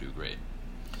U.S. will do great.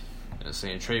 And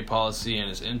saying trade policy and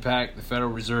its impact, the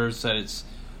Federal Reserve said its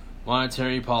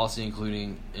monetary policy,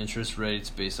 including interest rates,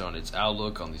 based on its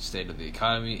outlook on the state of the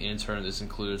economy. In turn, this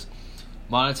includes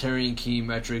monetary and key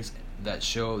metrics that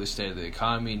show the state of the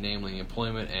economy, namely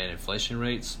employment and inflation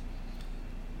rates.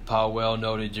 Powell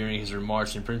noted during his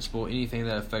remarks, in principle, anything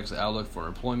that affects the outlook for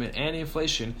employment and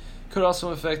inflation could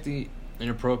also affect the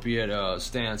inappropriate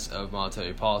stance of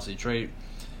monetary policy. Trade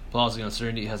policy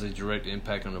uncertainty has a direct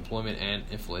impact on employment and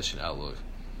inflation outlook.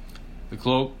 The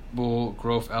global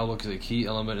growth outlook is a key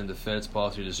element in the Fed's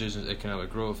policy decisions. Economic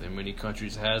growth in many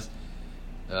countries has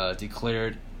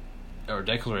decelerated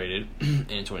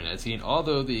in 2019,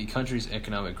 although the country's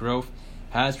economic growth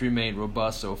has remained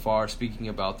robust so far. Speaking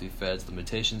about the Fed's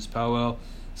limitations, Powell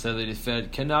said that the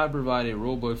Fed cannot provide a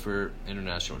rulebook for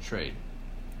international trade.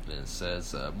 And it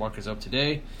says markets up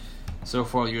today. So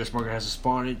far, the U.S. market has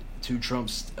responded to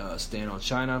Trump's stand on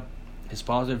China. His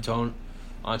positive tone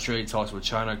on trade talks with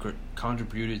China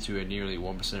contributed to a nearly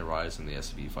 1% rise in the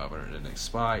S&P 500 index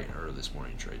SPY in early this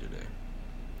morning trade today.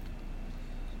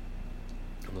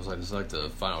 It looks like this is like the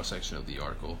final section of the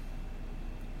article.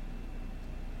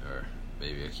 Or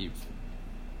maybe I keep...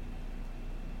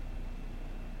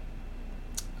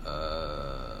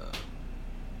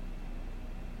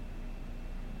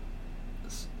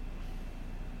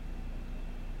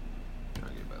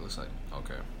 Looks like,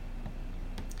 okay.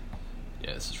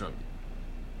 Yeah, this is Trump.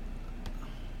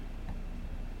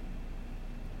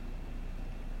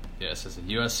 Yeah, it says the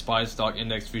U.S. SPY stock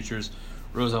index futures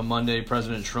rose on Monday.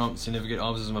 President Trump significant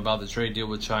optimism about the trade deal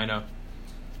with China.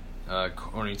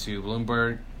 According to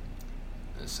Bloomberg,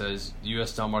 it says the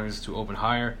U.S. stock market is to open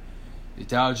higher. The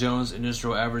Dow Jones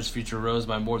Industrial Average future rose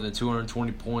by more than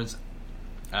 220 points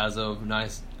as of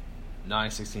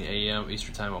 9:16 a.m.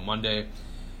 Eastern Time on Monday.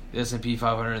 The S&P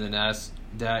 500 and the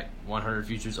NASDAQ 100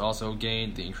 futures also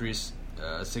gained. The increase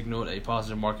signaled a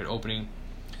positive market opening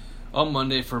on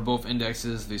Monday for both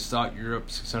indexes. The Stock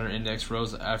Europe 600 index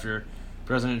rose after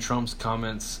President Trump's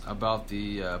comments about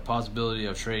the possibility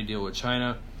of trade deal with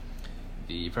China.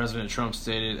 The President Trump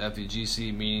stated at the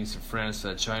G7 meetings in France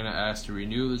that China asked to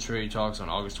renew the trade talks on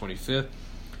August 25th.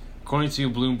 According to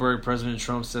Bloomberg, President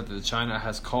Trump said that China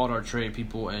has called our trade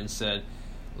people and said,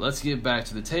 "Let's get back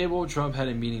to the table." Trump had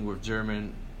a meeting with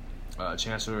German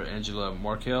Chancellor Angela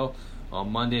Merkel. On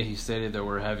Monday, he stated that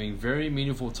we're having very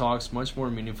meaningful talks, much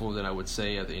more meaningful than I would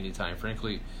say at any time,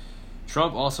 frankly.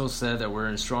 Trump also said that we're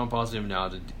in strong positive now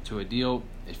to a deal,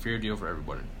 a fair deal for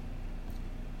everybody.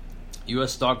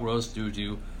 U.S. stock rose due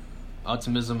to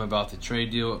optimism about the trade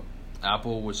deal.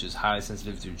 Apple, which is highly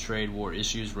sensitive to trade war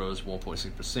issues, rose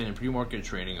 1.6% in pre-market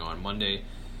trading on Monday.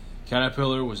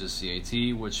 Caterpillar, which is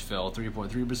CAT, which fell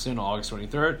 3.3% on August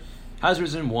 23rd, has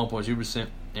risen 1.2%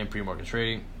 in pre-market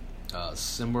trading.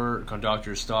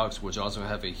 Semiconductor stocks, which also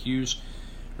have a huge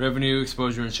revenue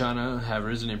exposure in China, have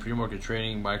risen in pre-market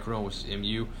trading. Micron, which is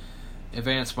MU,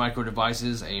 Advanced Micro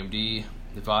Devices, AMD,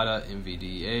 Nevada,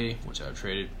 NVDA, which I've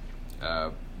traded,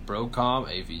 Broadcom,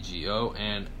 AVGO,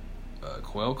 and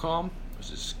Qualcomm,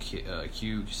 which is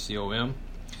QCOM,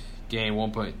 gained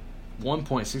 1.6%,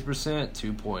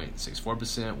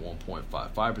 2.64%,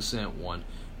 1.55%,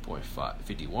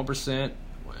 1.51%,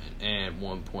 and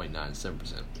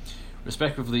 1.97%,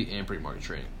 respectively, in pre-market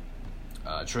trading.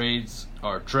 Trade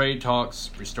talks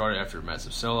restarted after a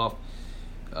massive sell-off.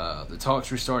 The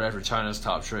talks restart after China's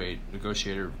top trade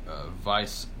negotiator,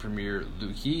 Vice Premier Liu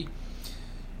He,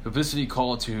 publicity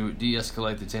called to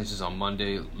de-escalate the tensions on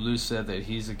Monday. Liu said that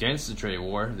he's against the trade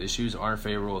war. The issues aren't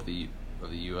favorable of the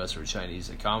U.S. or Chinese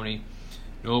economy.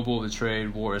 Notable, the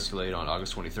trade war escalated on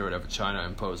August 23rd after China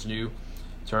imposed new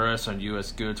tariffs on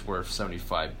U.S. goods worth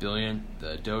 $75 billion.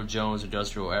 The Dow Jones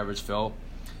Industrial Average fell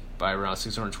by around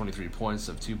 623 points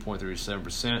of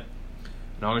 2.37%.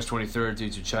 On August 23rd,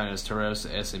 due to China's tariffs,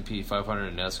 the S&P 500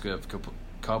 and NASDAQ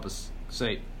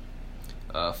Composite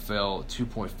fell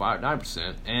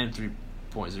 2.59% and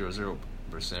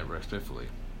 3.00% respectively.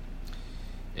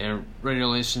 In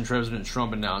regulation, President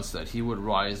Trump announced that he would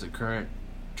raise the current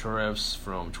tariffs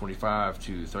from 25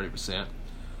 to 30%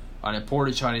 on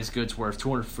imported Chinese goods worth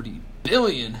 $250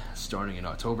 billion starting in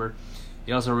October.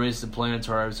 He also raised the planned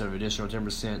tariffs of an additional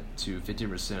 10% to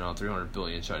 15% on $300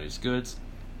 billion Chinese goods.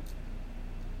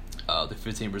 The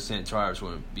 15% tariffs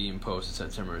will be imposed in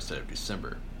September instead of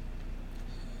December.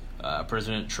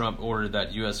 President Trump ordered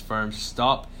that U.S. firms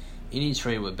stop any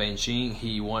trade with Beijing.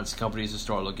 He wants companies to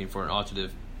start looking for an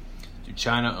alternative to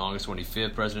China. On August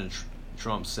 25th, President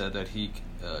Trump said that he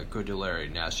could declare a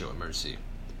national emergency.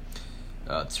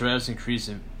 Tariffs increased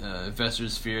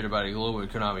investors' feared about a global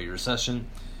economic recession.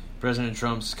 President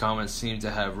Trump's comments seem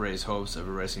to have raised hopes of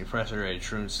erasing pressure at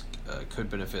truce could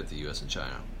benefit the U.S. and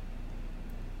China.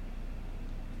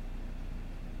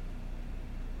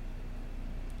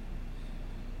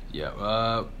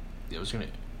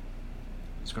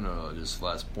 It's gonna just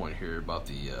last point here about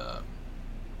the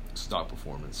stock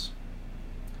performance,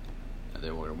 and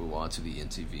then we're gonna move on to the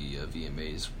NTV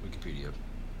VMA's Wikipedia.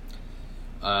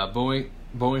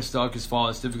 Boeing stock has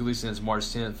fallen significantly since March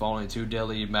 10th, following two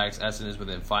deadly MAX accidents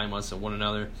within 5 months of one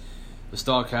another. The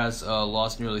stock has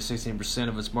lost nearly 16%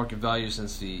 of its market value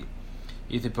since the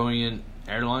Ethiopian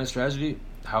Airlines tragedy.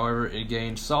 However, it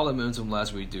gained solid momentum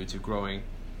last week due to growing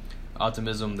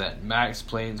optimism that MAX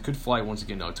planes could fly once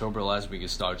again in October. Last week,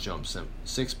 its stock jumped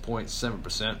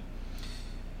 6.7%.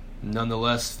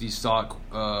 Nonetheless, the stock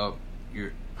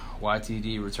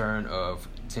YTD return of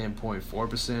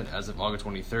 10.4% as of August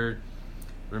 23rd,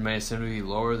 remains significantly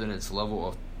lower than its level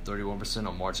of 31%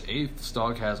 on March 8th.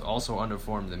 Stock has also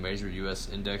underperformed the major U.S.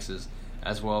 indexes,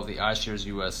 as well as the iShares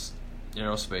U.S.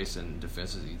 Aerospace and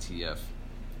Defenses ETF,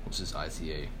 which is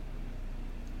ITA.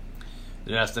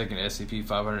 The Nasdaq and S&P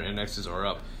 500 indexes are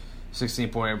up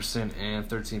 16.8% and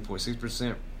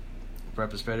 13.6%,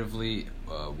 respectively.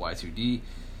 Y2D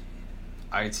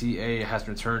ITA has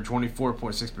returned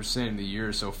 24.6% in the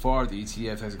year so far. The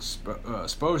ETF has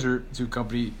exposure to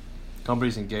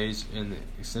companies engaged in the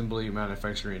assembly,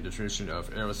 manufacturing, and distribution of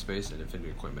aerospace and defense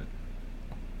equipment.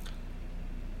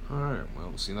 Alright,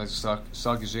 well, it seems like the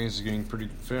stock exchange is getting pretty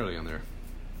fairly on there.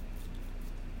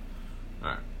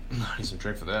 Alright, need some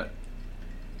drink for that.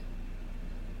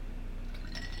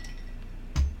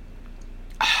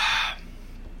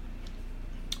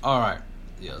 Alright,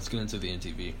 yeah, let's get into the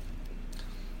NTV.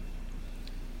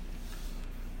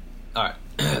 Alright,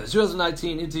 the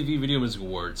 2019 NTV Video Music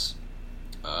Awards.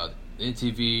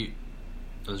 NTV,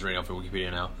 let's read off for Wikipedia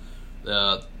now.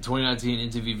 The 2019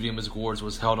 NTV Video Music Awards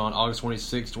was held on August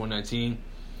 26, 2019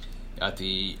 at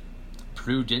the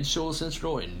Prudential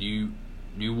Central in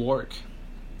Newark,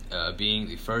 being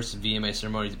the first VMA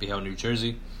ceremony to be held in New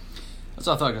Jersey. That's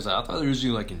what I thought, because I thought they were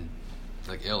usually like in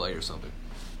LA or something.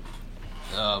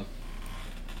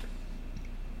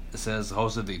 It says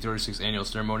hosted the 36th annual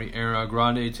ceremony. Ariana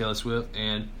Grande, Taylor Swift,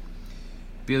 and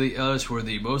Billie Eilish were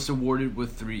the most awarded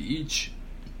with 3 each.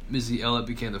 Missy Elliott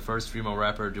became the first female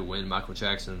rapper to win Michael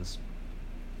Jackson's.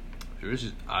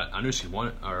 I knew she won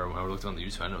it, or when I looked on the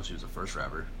YouTube, I know she was the first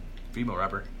female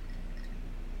rapper.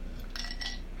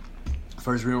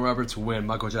 First female rapper to win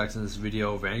Michael Jackson's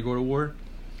Video Vanguard Award.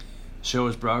 The show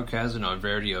was broadcasted on a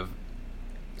variety of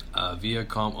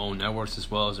Viacom-owned networks,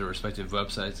 as well as their respective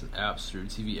websites and apps through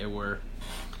TV Everywhere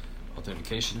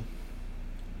authentication.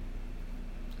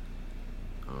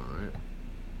 Alright.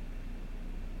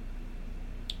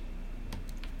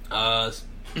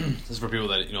 This is for people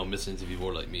that, miss NTV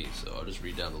more like me, so I'll just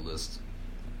read down the list.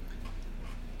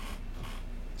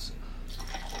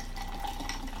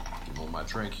 Get on my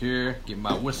drink here, get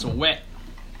my whistle wet.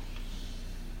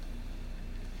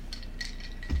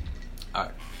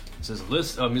 Alright. It says a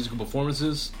list of musical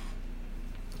performances.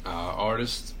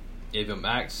 Artist Ava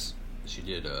Max. She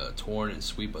did Torn and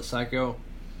Sweet But Psycho.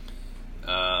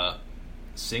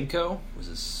 Cinco.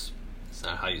 It's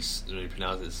not how you really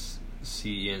pronounce this.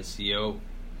 CNCO.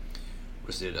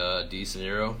 Which did D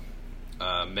Scenario.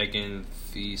 Megan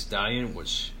Thee Stallion,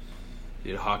 which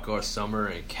did Hot Girl Summer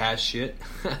and Cat Shit.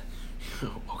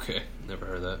 Okay, never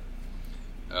heard that.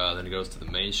 Then it goes to the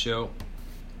main show.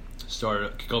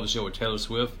 Kick off the show with Taylor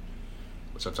Swift,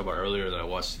 which I talked about earlier, that I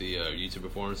watched the YouTube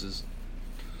performances.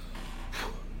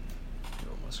 Get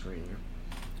on my screen here.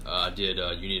 I did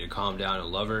You Need to Calm Down and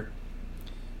Love Her.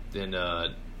 Then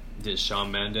did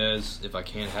Shawn Mendes, If I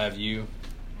Can't Have You.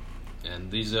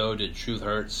 And Lizzo did Truth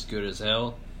Hurts, Good as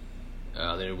Hell.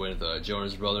 Then it went with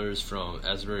Jonas Brothers from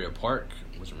Asbury Park,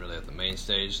 wasn't really at the main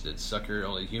stage. Did Sucker,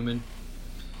 Only Human.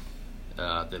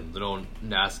 Then Lil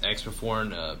Nas X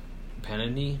performed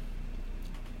Panini.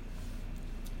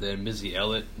 Then Missy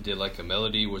Elliott did Like a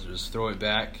Melody, which was Throw It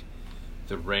Back,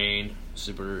 The Rain,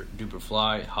 Super Duper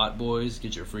Fly, Hot Boys,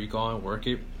 Get Your Freak On, Work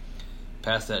It,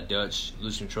 Pass That Dutch,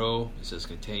 Lose Control. It says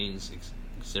contains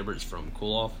exhibits from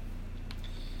Cool Off.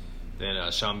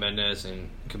 Then Shawn Mendes and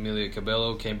Camila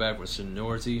Cabello came back with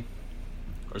Senorita,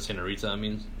 I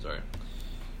mean. Sorry.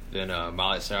 Then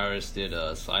Miley Cyrus did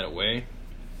Slide Away,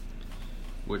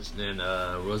 which then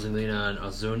Rosalina and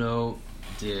Ozuna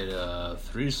did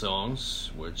 3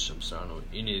 songs, which I'm sorry, I don't know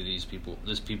any of these people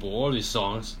or these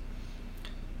songs.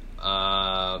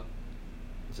 It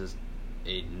says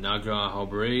a Nagra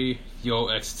Habre, Yo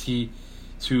XT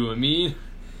to Amin,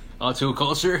 Auto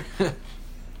Culture.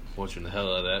 Butchering the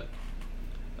hell out of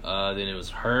that. Then it was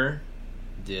Her,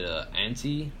 did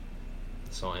Anti,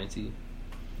 the song Anti.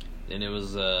 Then it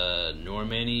was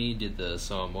Normani, did the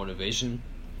song Motivation.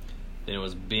 Then it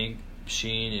was Big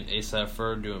Sheen and A$AP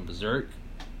Ferg doing Berserk.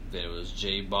 Then it was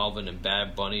J Balvin and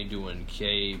Bad Bunny doing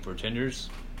K Pretenders,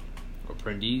 or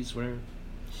Prendies, whatever.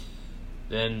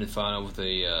 Then the final with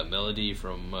a melody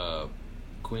from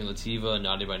Queen Latifah,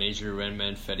 Naughty by Nature,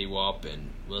 Redman, Fetty Wap, and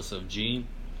Willis of Gene,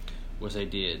 which they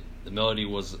did. The melody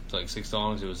was like 6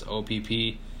 songs. It was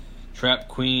OPP, Trap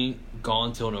Queen,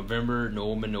 Gone Till November, No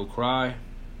Woman No Cry,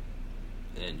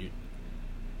 and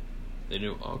they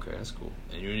knew. Okay, that's cool.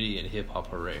 And Unity and Hip Hop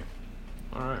Hooray.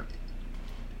 All right.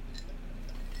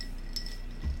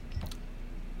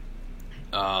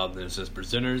 Then it says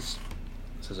presenters.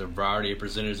 It says a variety of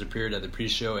presenters appeared at the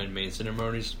pre-show and main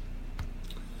ceremonies.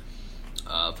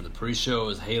 For the pre-show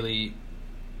is Haley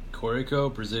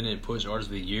Corico presented Push Artist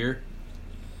of the Year.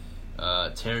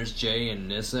 Terrence J and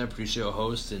Nissa, pre-show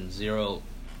host, and Zero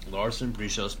Larson,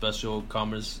 pre-show special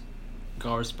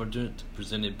correspondent,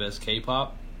 presented Best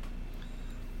K-pop.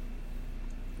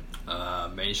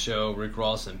 Main show, Rick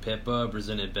Ross and Pippa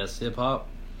presented Best Hip Hop.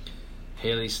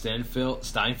 Haley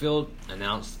Steinfeld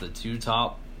announced the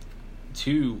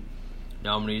two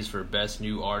nominees for Best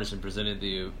New Artist and presented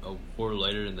the award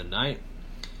later in the night.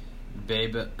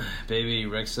 Baby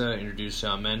Rexha introduced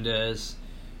Shawn Mendes.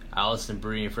 Allison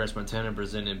Brie and Fresh Montana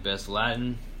presented Best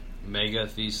Latin. Mega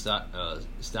Thee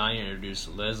Stallion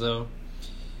introduced Lizzo.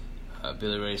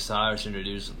 Billy Ray Cyrus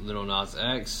introduced Lil Nas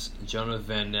X. Jonathan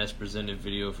Van Ness presented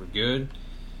Video for Good.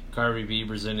 Cardi B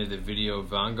presented the Video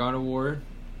Vanguard Award.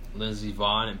 Lindsey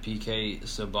Vonn and PK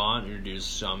Saban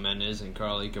introduced Shawn Mendes and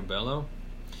Carly Cabello.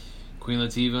 Queen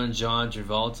Latifah and John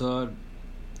Travolta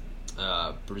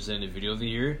presented Video of the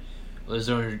Year.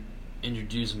 Lizzo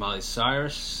introduced Miley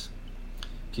Cyrus.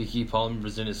 Keke Palmer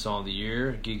presented Song of the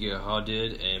Year. Giga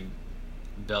Hadid and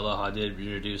Bella Hadid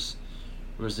introduced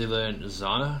Rosilla and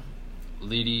Zana.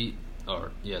 Leni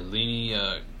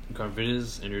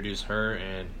Carvides introduced her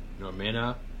and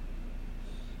Normana.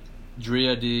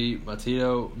 Drea Di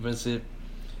Matteo, Vincent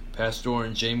Pastor,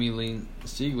 and Jamie Lynn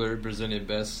Stiegler presented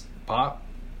Best Pop.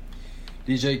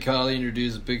 DJ Khaled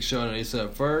introduced Big Sean and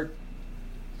A$AP Ferg.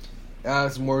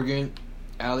 Alex Morgan,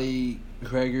 Ali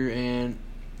Krieger, and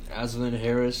Aslan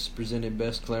Harris presented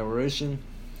Best Collaboration.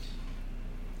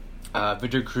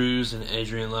 Victor Cruz and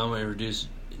Adrian Lama introduced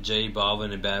J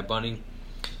Balvin and Bad Bunny.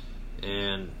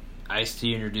 And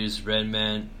Ice-T introduced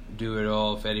Redman, Do It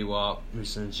All, Fetty Wap,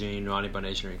 Houston Jean, Ronnie by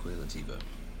Nature, and Queen Latifah.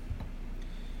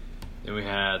 Then we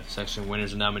had section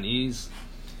Winners and Nominees.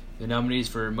 The nominees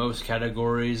for most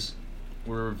categories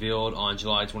were revealed on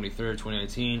July 23rd,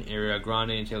 2019. Ariana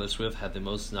Grande and Taylor Swift had the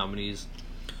most nominees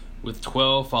with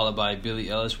 12, followed by Billie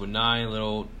Eilish with 9.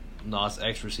 Lil Nas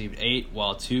X received 8,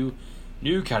 while 2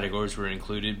 new categories were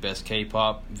included: Best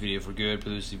K-Pop, Video for Good,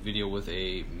 produced a video with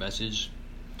a message.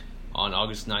 On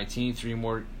August 19th, 3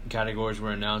 more categories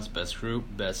were announced: Best Group,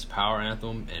 Best Power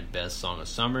Anthem, and Best Song of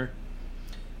Summer.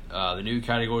 The new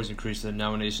categories increased the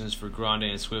nominations for Grande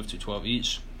and Swift to 12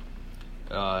 each,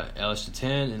 Eilish to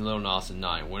 10, and Lil Nas to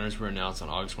 9. Winners were announced on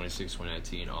August 26,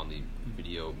 2019 on the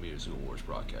Video Music Awards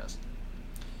broadcast.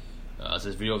 It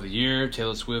says Video of the Year,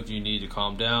 Taylor Swift, You Need to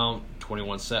Calm Down,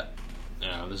 21 Set.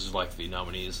 This is like the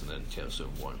nominees, and then Taylor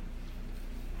Swift won.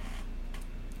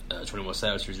 21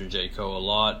 Savage featuring J. Cole, A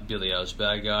Lot, Billie Eilish,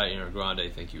 Bad Guy, Ariana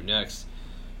Grande, Thank You Next,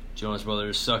 Jonas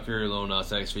Brothers, Sucker, Lil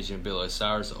Nas X featuring Billie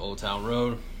Cyrus, Old Town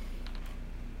Road.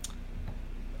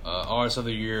 Artist of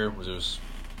the Year was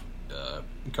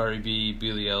Cardi B,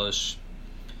 Billie Eilish,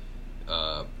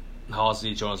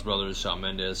 Halsey, Jonas Brothers, Shawn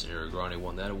Mendes, and Ariana Grande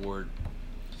won that award.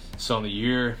 Song of the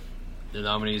Year, the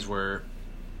nominees were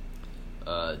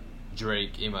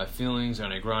Drake, In My Feelings,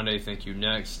 Ariana Grande, Thank You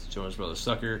Next, Jonas Brothers,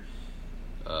 Sucker,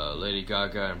 Lady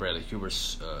Gaga and Bradley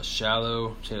Cooper's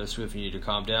Shallow, Taylor Swift, You Need to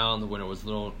Calm Down. The winner was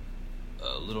Lil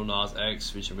Nas X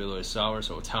featuring Billie Cyrus,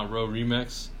 so a Town Road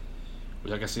remix,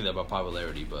 which I can see that by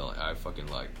popularity, but I fucking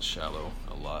like Shallow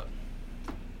a lot.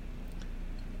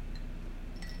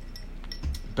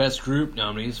 Best Group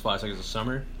nominees: 5 Seconds of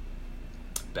Summer,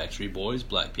 Backstreet Boys,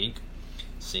 Blackpink,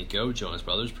 Cinco, Jonas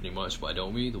Brothers, Pretty Much by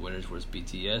Domi. The winners was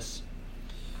BTS.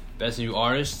 Best New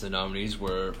Artist, the nominees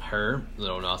were Her,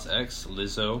 Lil Nas X,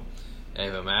 Lizzo,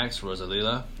 Ava Max,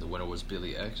 Rosalila. The winner was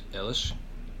Billie Eilish.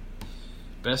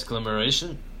 Best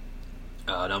Collaboration,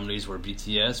 nominees were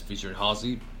BTS featuring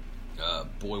Halsey,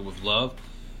 Boy With Love,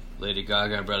 Lady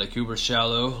Gaga and Bradley Cooper,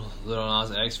 Shallow, Lil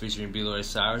Nas X featuring Billie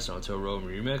Cyrus, on Total Road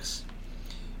remix,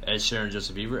 Ed Sheeran and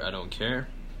Justin Bieber, I Don't Care,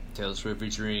 Taylor Swift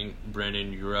featuring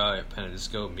Brandon Urie at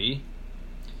Panadisco, Me.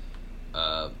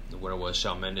 The winner was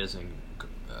Shawn Mendes and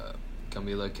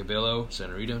Camila Cabello,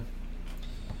 Senorita.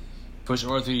 Push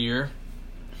Artist of the Year,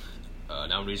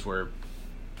 nominees were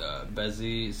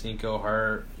Bezzy, Cinco,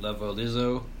 Her, Leva,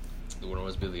 Lizzo. The winner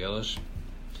was Billie Eilish.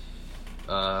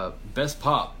 Best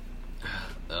Pop,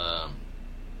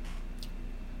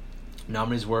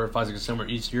 nominees were 5 Seconds of Summer,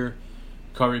 Each Year,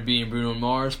 Cardi B and Bruno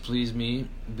Mars, Please Me,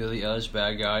 Billie Eilish,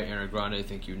 Bad Guy, Ariana Grande,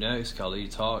 Thank You Next, Khalid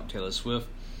Talk, Taylor Swift,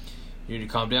 You Need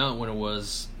to Calm Down. The winner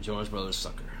was Jonas Brothers,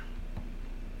 Sucker.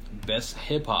 Best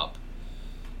Hip Hop,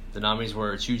 the nominees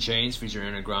were 2 Chainz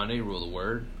featuring Ariana Grande, Rule the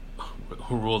World.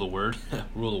 Rule the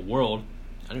World.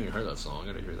 I didn't even hear that song.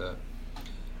 I gotta hear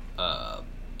that.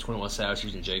 21 Savage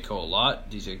featuring J. Cole, A Lot.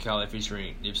 DJ Khaled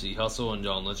featuring Nipsey Hussle and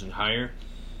John Legend, Higher.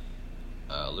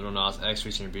 Lil Nas X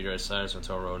featuring Billie Cyrus on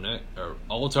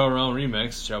Old Town Road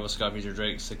remix. Travis Scott featuring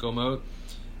Drake, Sicko Mode.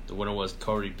 The winner was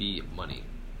Cardi B, Money.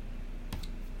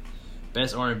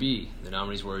 Best R&B. The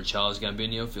nominees were Childish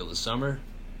Gambino, Feel the Summer.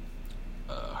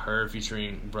 Her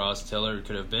featuring Bryce Taylor,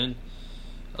 Could Have Been.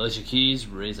 Alicia Keys,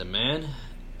 Raise a Man.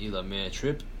 Ela Man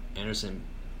Trip. Anderson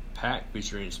 .Paak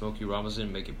featuring Smokey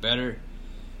Robinson, Make It Better.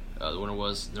 The winner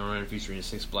was Norman featuring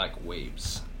Six Black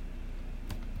Waves.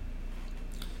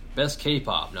 Best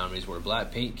K-pop nominees were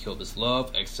Blackpink, Kill This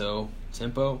Love, EXO,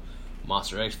 Tempo,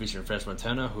 Monster X featuring French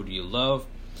Montana, Who Do You Love,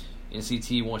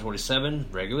 NCT 127,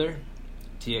 Regular,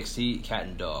 TXT, Cat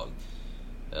and Dog.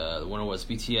 The winner was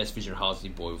BTS featuring Halsey,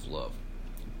 Boy with Love.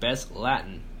 Best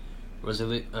Latin,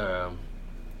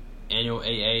 Annual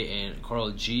AA and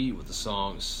Carla G with the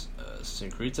songs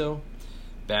Secreto.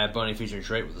 Bad Bunny featuring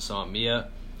Drake with the song Mia.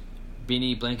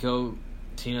 Benny Blanco,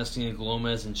 Tina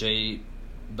Gomez, and J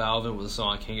Balvin with the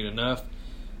song Can't Get Enough.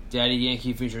 Daddy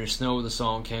Yankee featuring Snow with the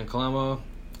song Can Clama.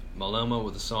 Maluma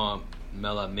with the song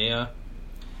Mela Mea.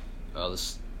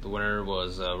 The winner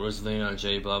was Rosalina and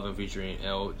J Balvin featuring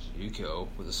El Yuko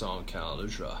with the song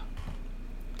Calutra.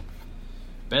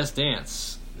 Best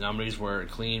Dance. The nominees were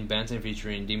Clean Banton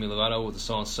featuring Demi Lovato with the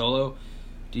song Solo.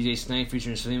 DJ Snake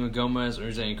featuring Selena Gomez,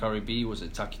 Urza and Cardi B was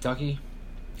it Taki Taki.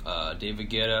 David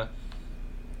Guetta,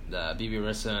 BB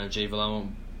Ressa and Jay Valamo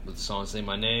with the song Say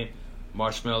My Name.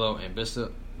 Marshmello and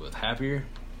Bista with Happier.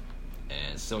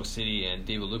 And Silk City and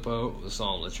Diva Lupo with the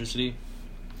song Electricity.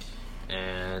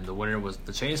 And the winner was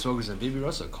the Chainsmokers and BB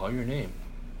Ressa, Call Your Name.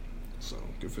 So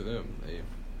good for them. They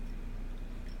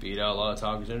beat out a lot of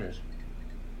top contenders.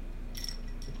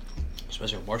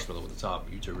 Especially Marshmello with the top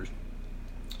YouTubers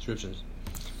subscriptions.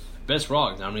 Best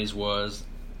Rock nominees was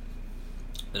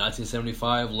the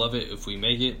 1975 Love It If We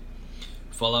Make It,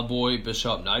 Fall Out Boy,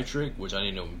 Bishop Nitric, which I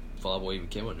didn't know Fall Out Boy even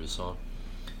came out with a new song.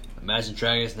 Imagine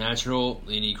Dragons, Natural,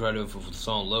 Lenny Credit for the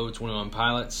song Low, 21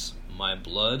 Pilots, My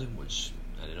Blood, which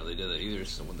I didn't know they did that either.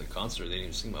 So with the concert, they didn't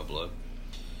even sing My Blood.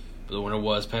 But the winner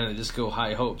was Panic! At the Disco,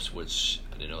 High Hopes, which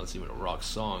I didn't know that's even a rock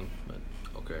song, but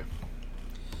okay.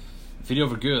 Video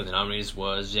for Good, the nominees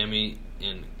was Jamie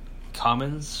and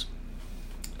Commons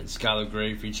and Skylar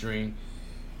Grey featuring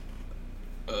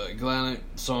Gallant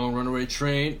song Runaway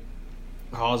Train,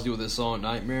 Halsey with the song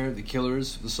Nightmare, The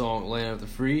Killers with the song Land of the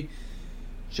Free,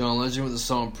 John Legend with the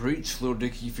song Preach, Lil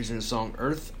Dicky featuring the song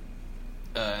Earth,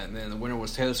 and then the winner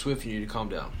was Taylor Swift, You Need to Calm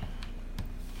Down.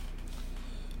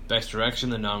 Best Direction,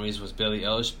 the nominees was Billie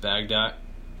Eilish, Bad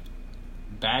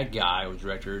Guy with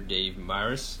director Dave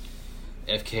Myers,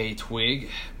 FK Twig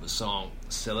with the song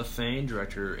Cellophane,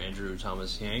 director Andrew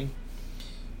Thomas Yang,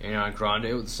 Ariana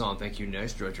Grande with the song Thank You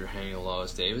Next, director Hannah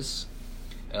Lawless Davis,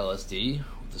 LSD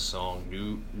with the song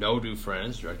No New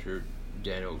Friends, director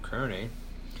Daniel Kearney,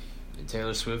 and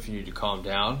Taylor Swift, You Need to Calm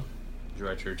Down,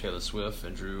 director Taylor Swift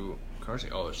and Drew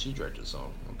Carson. Oh, she directed the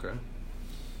song. Okay.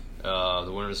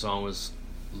 The winner of the song was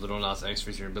Little Nas X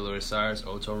featuring Billy Ray Cyrus,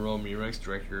 Otoro remix,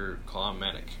 director Colin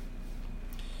Manick.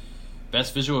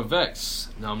 Best Visual Effects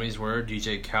nominees were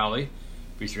DJ Khaled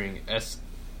featuring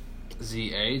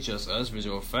SZA, Just Us,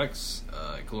 Visual Effects,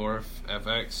 Glorif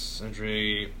FX,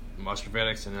 Century, Monster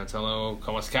Vedix, and Natello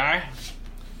Komaskai.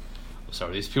 I'm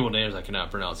sorry, these people names I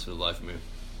cannot pronounce for the life of me.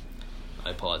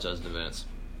 I apologize in advance.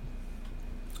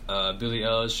 Billie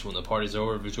Eilish, When the Party's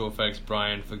Over, Visual Effects,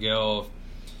 Brian Fagel,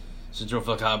 Central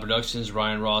Falcon Productions,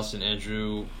 Ryan Ross, and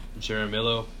Andrew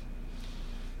Jaramillo.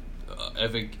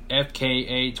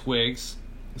 FKA Twigs,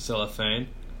 Cellophane,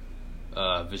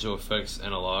 Visual Effects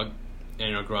Analog,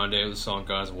 Ariana Grande with the song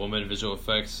God's Woman, Visual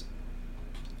Effects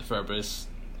Fabrice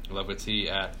Levity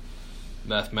at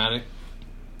Mathematic,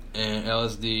 and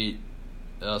LSD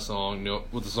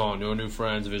with the song No New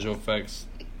Friends, Visual Effects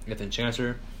Ethan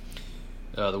Chancer.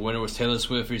 The winner was Taylor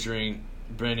Swift featuring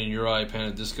Brandon Uri,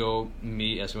 Panic! Disco,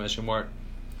 Me, exclamation mark.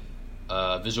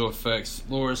 Visual Effects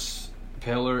Loris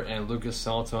Peller and Lucas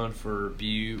Salton for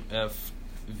BUF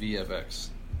VFX.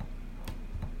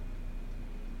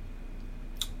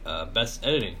 Best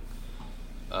Editing.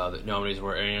 The nominees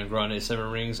were Ariana Grande,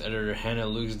 Seven Rings, editor Hannah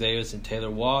Lux Davis and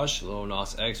Taylor Wash, Lil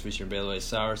Nas X featuring Bailey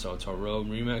Cyrus on Toro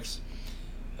remix,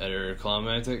 editor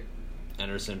Climatic,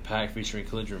 Anderson .Paak featuring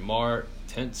Kendrick Lamar,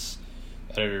 Tense,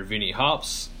 editor Vinnie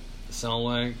Hops,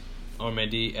 Soundlag,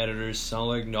 Armandi, editors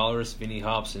Soundlag, Norris, Vinnie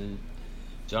Hops, and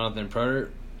Jonathan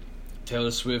Preter.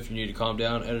 Taylor Swift, You Need to Calm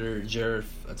Down, editor Jared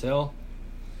Attell.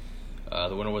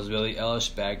 The winner was Billie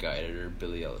Eilish, Bad Guy, editor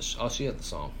Billie Eilish. Oh, she had the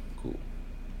song. Cool.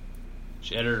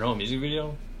 She edited her own music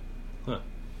video? Huh.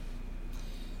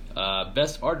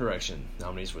 Best Art Direction.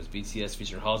 Nominees was BTS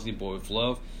featuring Halsey, Boy with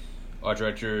Love. Art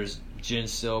directors Jin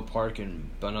Sil Park and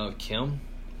Buna Kim.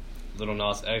 Little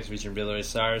Nas X featuring Billy Ray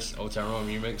Cyrus, Old Town Road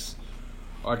remix.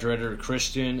 Art director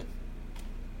Christian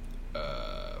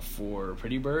for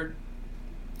Pretty Bird.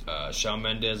 Shawn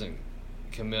Mendes and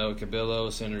Camille Cabello,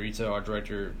 Senorita, art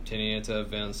director Tenienta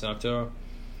Van Santo.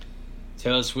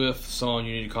 Taylor Swift, song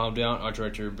You Need to Calm Down, art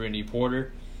director Brittany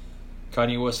Porter.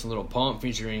 Kanye West, Little Pump,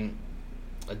 featuring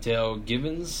Adele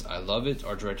Givens, I Love It,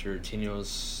 art director Tino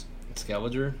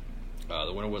Scavager.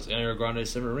 The winner was Ariana Grande,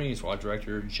 Seven Rings, art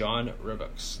director John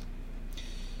Rebux.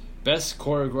 Best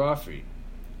choreographic,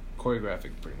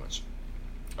 pretty much.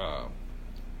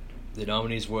 The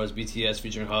nominees was BTS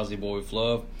featuring Halsey Boy with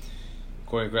Love,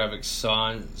 choreographic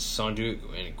Sonduk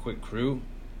and Quick Crew,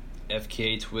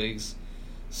 FK Twigs,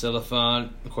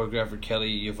 Cellophane, choreographer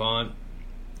Kelly Yvonne,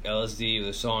 LSD with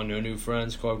the song No New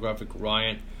Friends, choreographic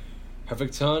Ryan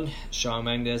Perfecton, Shawn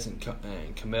Mendes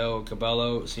and Camille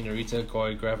Cabello, Senorita,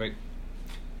 choreographic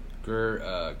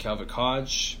Calvin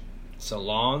Hodge,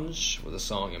 Solange with the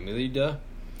song Emilida,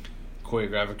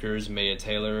 choreographers Maya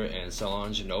Taylor and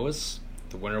Solange Nois.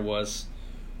 The winner was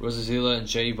Rosazilla and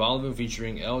J Balvin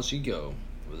featuring El Chico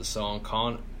with the song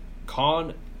Con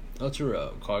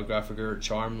Alturo, choreographer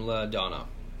Charm La Donna.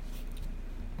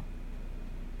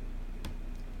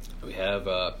 We have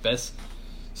Best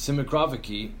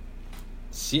Cinematography.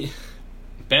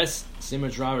 Best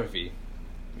Cinematography.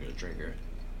 I'm gonna drink here.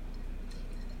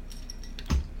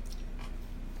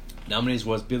 Nominees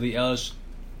was Billie Eilish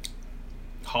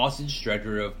Hostage,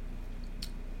 director of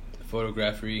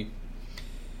photography.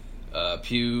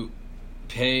 Pew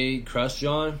Pei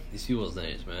Crusjon. These people's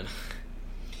names, man.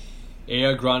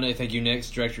 Ariana Grande, Thank You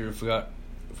Next, director of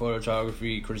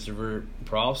photography Christopher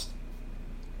Probst.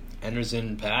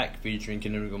 Anderson .Paak, featuring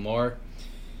Kendrick Lamar.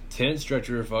 Tense,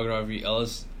 director of photography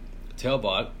Ellis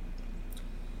Talbot.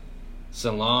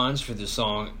 Solange for the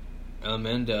song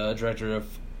Elementa, director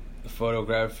of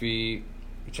photography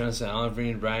Jonathan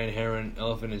Alvin, Brian Heron,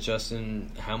 Elephant, and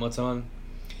Justin Hamilton.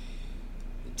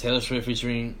 Taylor Swift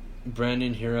featuring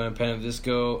Brandon Hero and Pen of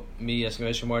Disco. Me,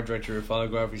 exclamation mark, director of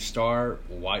photography Star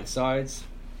Whitesides.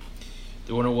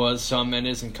 The winner was Shawn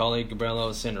Mendes and colleague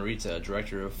Gabriela Senorita,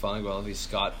 director of photography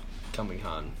Scott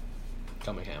Cunningham.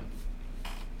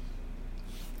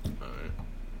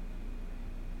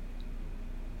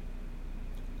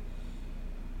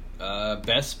 Alright.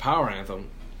 Best Power Anthem.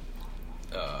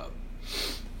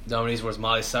 Nominees was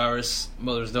Miley Cyrus,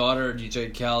 Mother's Daughter,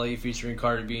 DJ Khaled featuring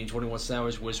Cardi B and 21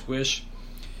 Savage, Wish Wish.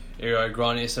 Ariana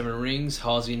Grande, Seven Rings,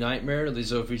 Halsey Nightmare,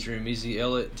 Lizzo featuring Missy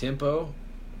Elliott, Tempo.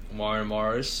 Maren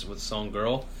Morris with the song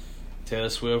Girl. Taylor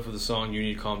Swift with the song You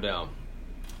Need to Calm Down.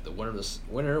 The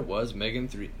winner was Megan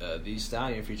Thee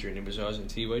Stallion featuring Nicki Minaj and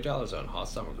T.Y. Dolla $ign,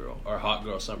 Hot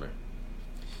Girl Summer.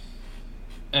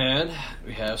 And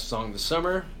we have Song of the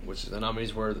Summer, which the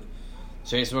nominees were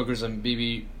Chainsmokers and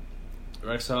BB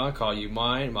Rexha, Call You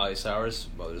Mine, Miley Cyrus,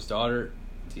 Mother's Daughter,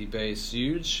 T-Bass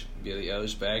Huge, Billie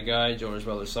Eilish, Bad Guy, Jonas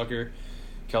Brothers Sucker,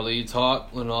 Khalid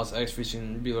Talk, Lil Nas X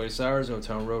featuring Billie Cyrus, No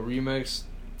Town Road Remix,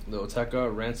 Lil Tecca,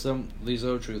 Ransom,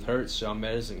 Lizzo, Truth Hurts, Shawn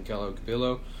Mendes and Kello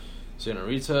Cabello,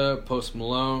 Senorita, Post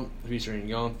Malone featuring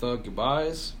Young Thug,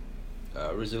 Goodbyes,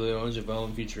 Rizzo and Javelle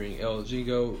featuring El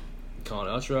Jingo, Con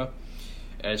Ultra,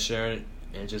 Ed Sheeran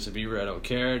and Justin Bieber, I Don't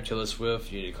Care, Taylor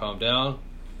Swift, You Need to Calm Down,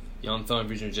 Young Thug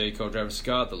featuring J. Cole, Travis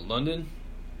Scott, The London,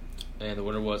 and the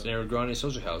winner was Ariana Grande,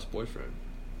 Social House, Boyfriend.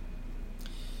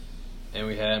 And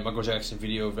we had Michael Jackson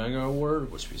Video Vanguard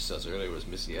Award, which we discussed earlier was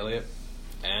Missy Elliott.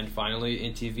 And finally,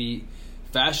 MTV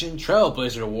Fashion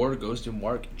Trailblazer Award goes to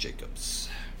Marc Jacobs.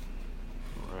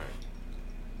 Alright.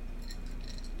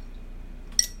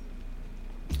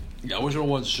 Yeah, I wish I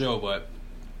watched the show, but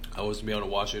I wasn't able to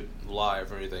watch it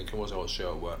live or anything. It wasn't a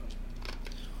show, but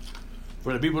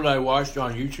for the people that I watched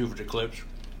on YouTube for the clips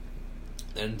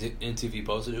and MTV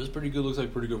posted, it was pretty good. Looks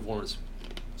like pretty good performance.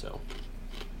 So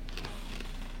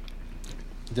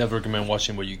definitely recommend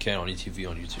watching what you can on ETV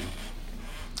on YouTube.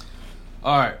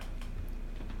 Alright.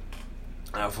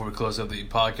 Before we close up the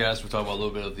podcast, we'll talk about a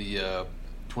little bit of the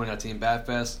 2019 Bat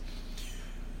Fest.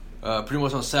 Pretty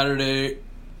much on Saturday,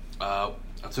 I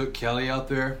took Kelly out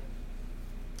there.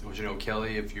 Which you know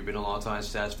Kelly, if you've been a long time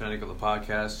stats fanatic of the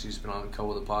podcast, she's been on a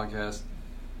couple of the podcasts.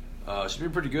 She's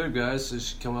been pretty good, guys. So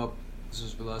she's come up. This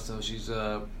was the last time she's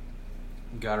got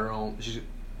her own. She's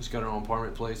got her own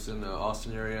apartment place in the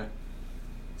Austin area.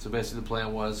 So basically, the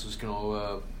plan was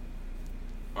gonna.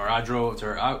 Or I drove to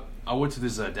her. I went to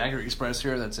this Daiquiri Express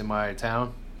here that's in my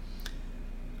town.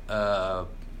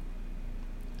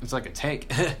 It's like a tank.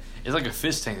 It's like a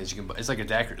fish tank that you can buy. It's like a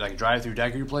daiquiri, like a drive-through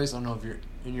daiquiri place. I don't know if you're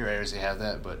in your areas they have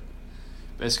that, but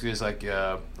basically it's like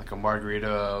a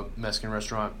margarita Mexican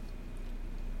restaurant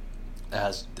that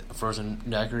has frozen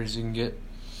daiquiris you can get.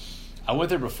 I went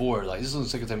there before. Like this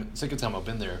is the second time I've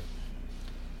been there.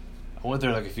 I went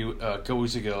there like a couple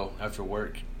weeks ago after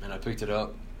work, and I picked it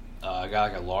up. I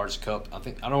got like a large cup. I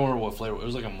don't remember what flavor. It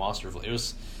was like a Monster flavor. It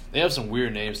was. They have some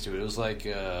weird names to it. It was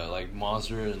like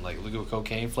Monster and like liquid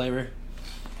cocaine flavor.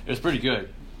 It was pretty good,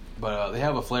 but they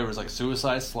have a flavor. It's like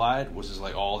Suicide Slide, which is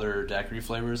like all their daiquiri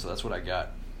flavors. So that's what I got.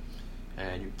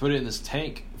 And you put it in this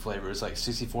tank flavor. It's like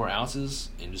 64 ounces,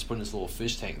 and you just put in this little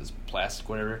fish tank, this plastic,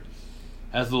 whatever. It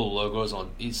has little logos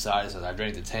on each side. It says I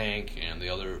drank the tank, and the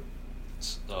other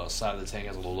side of the tank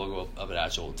has a little logo of an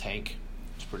actual tank.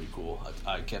 It's pretty cool.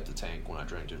 I kept the tank when I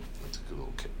drank it.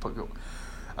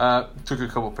 Took a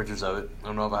couple pictures of it. I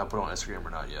don't know if I put it on Instagram or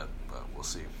not yet, but we'll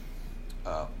see.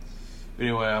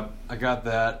 Anyway, I got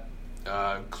that.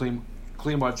 Clean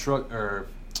my truck, or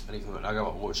I got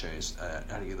my oil changed. I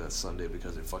had to get that Sunday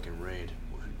because it fucking rained.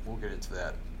 We'll get into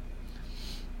that.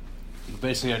 But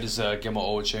basically, I just get my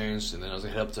oil changed, and then I was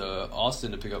gonna head up to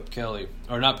Austin to pick up Kelly,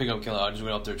 or not pick up Kelly. I just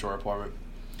went up there to her apartment.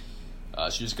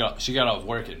 She got off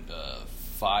work at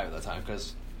 5 at that time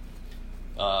because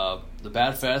the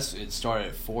Bad Fest, it started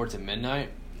at 4 to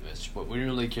midnight. But we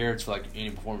didn't really care for like any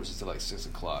performances until like 6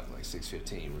 o'clock, like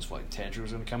 6:15 was like Tantric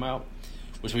was gonna come out,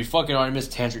 which we fucking already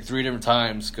missed Tantric 3 different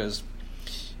times because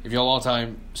if you're a long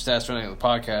time stats running on the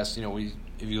podcast, you know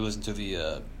if you listen to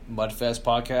the Mudfest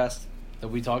podcast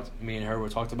that me and her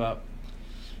talked about,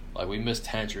 like we missed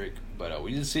Tantric, but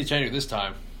we didn't see Tantric this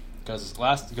time because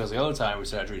the other time we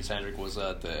said Tantric was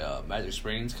at the Magic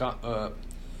Springs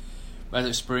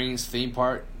theme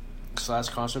park /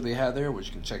 concert they had there, which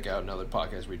you can check out another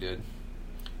podcast we did.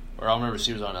 Or I don't remember if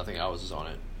she was on. I think I was on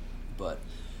it, but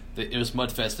it was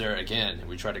Mudfest there again, and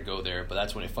we tried to go there, but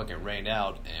that's when it fucking rained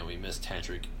out, and we missed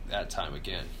Tantric that time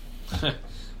again. So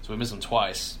we missed them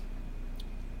twice.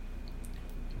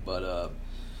 But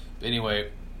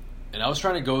anyway, and I was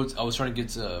trying to get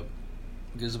to.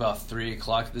 It was about 3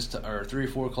 o'clock or 3 or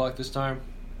 4 o'clock this time.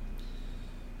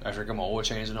 After I got my oil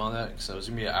change and all that, so it was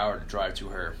gonna be an hour to drive to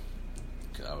her.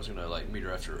 I was gonna like meet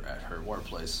her at her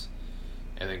workplace,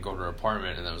 and then go to her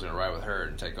apartment, and then I was gonna ride with her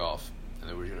and take off, and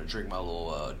then we were gonna drink my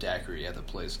little daiquiri at the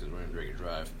place because we're gonna drink and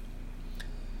drive.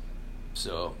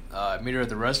 So I meet her at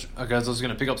the restaurant because I was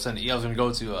gonna pick up something to eat. I was gonna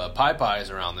go to Pie Pies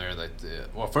around there.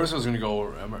 First I was gonna go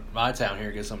over my town here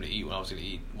and get something to eat when I was gonna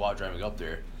eat while driving up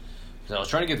there. Because I was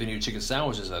trying to get the new chicken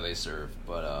sandwiches that they serve,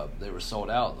 but they were sold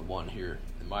out. The one here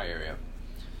in my area.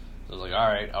 So I was like, all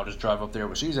right, I'll just drive up there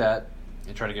where she's at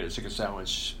and try to get a chicken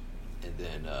sandwich, and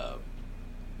then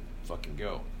fucking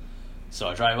go. So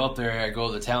I drive up there, I go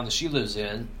to the town that she lives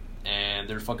in, and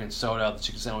they're fucking sold out the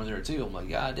chicken sandwich there too. I'm like,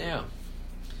 god damn.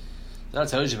 That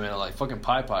tells you, man, like fucking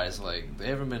Pie Pies, like they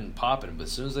haven't been popping, but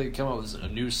as soon as they come up with a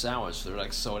new sandwich, they're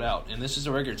like sold out. And this is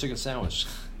a regular chicken sandwich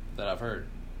that I've heard.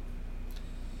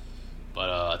 But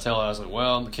I tell her, I was like,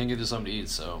 well, I can't get this something to eat,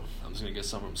 so I'm just gonna get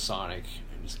some from Sonic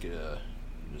and just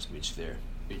meet you there,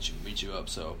 meet you up.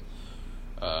 So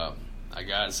I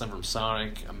got some from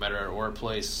Sonic. I met her at her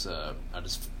workplace. I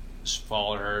just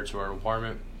followed her to her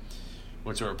apartment.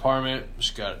 Went to her apartment.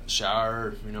 She got a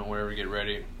shower, wherever, get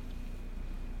ready.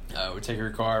 We take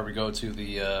her car. We go to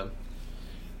the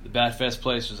Bad Fest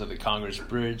place, which is at the Congress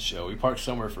Bridge. We parked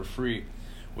somewhere for free,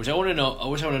 which I want to know. I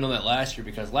wish I would have known that last year,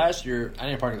 because last year I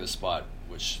didn't park at this spot,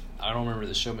 which I don't remember.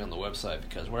 They showed me on the website,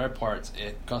 because where I parked,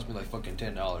 it cost me like fucking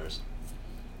 $10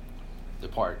 to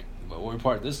park. But when we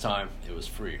parked this time, it was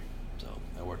free, so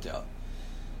that worked out.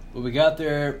 But we got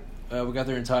there. We got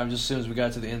there in time, just as soon as we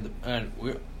got to the end, and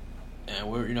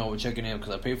we're checking in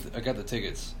because I got the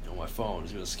tickets on my phone. I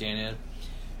was gonna scan in.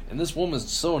 And this woman's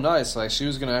so nice. Like, she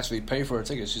was going to actually pay for her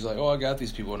tickets. She's like, oh, I got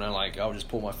these people. And I'll just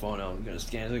pull my phone out. I'm going to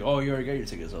scan. She's like, oh, you already got your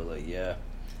tickets. I was like, yeah.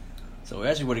 So we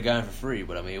actually would have gotten it for free.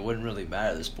 But, it wouldn't really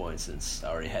matter at this point since I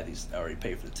already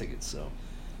paid for the tickets. So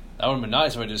that would have been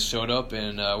nice if I just showed up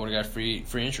and would have got free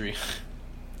entry.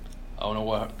 I don't know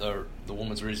what the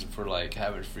woman's reason for,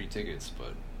 having free tickets.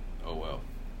 But, oh, well.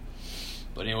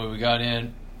 But anyway, we got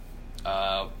in.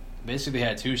 Basically, they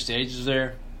had 2 stages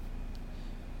there.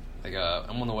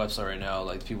 I'm on the website right now,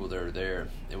 the people that are there.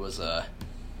 It was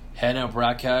Hannah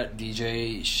Brackat,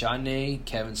 DJ Shanae,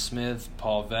 Kevin Smith,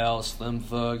 Paul Val, Slim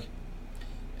Thug,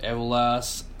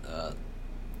 Everlast,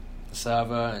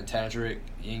 Sava and Tantric,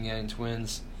 Yin Yang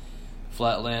Twins,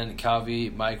 Flatland, Calvi,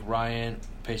 Mike Ryan,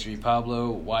 Pastry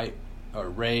Pablo,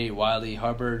 Ray, Wiley,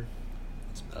 Hubbard.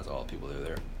 That's all the people that are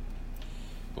there.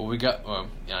 But we got, I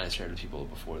didn't share the people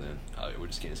before then. We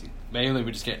just can't see. Mainly,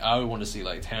 I would want to see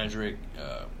Tantric,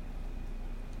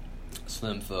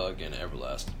 Slim Thug, and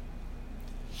Everlast.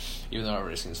 Even though I've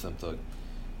already seen Slim Thug.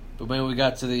 But when we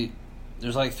got to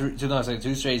there's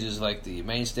 2 stages, the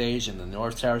main stage and the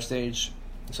North Tower stage.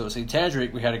 So to see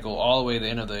Tantric, we had to go all the way to the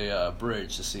end of the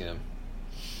bridge to see them.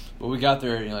 But we got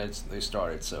there, they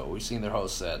started, so we seen their whole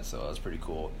set, so that was pretty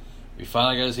cool. We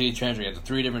finally got to see Tantric after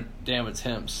 3 different damn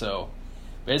attempts. So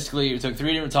basically, it took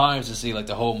 3 different times to see like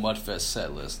the whole Mudfest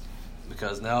set list.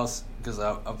 Because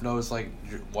I've noticed like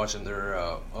watching their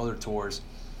other tours,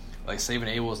 like Saving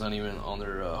Abel is not even on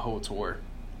their whole tour.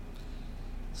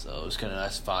 So it's kind of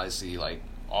nice to finally see like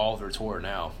all of their tour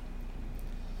now.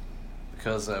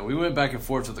 Because we went back and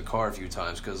forth with the car a few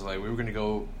times because like we were gonna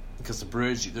go because the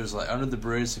bridge there's like under the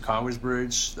bridge, the Congress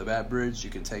Bridge, the Bat Bridge, you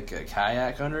can take a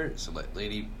kayak under it. So like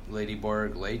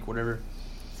Ladyburg Lake, whatever.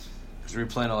 Because we were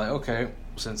planning on like okay,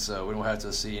 since we don't have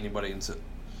to see anybody until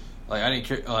like I didn't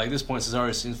care. Like at this point, since I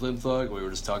already seen Slim Thug, we were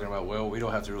just talking about well, we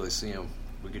don't have to really see him.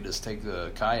 We could just take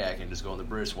the kayak and just go on the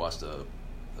bridge to watch the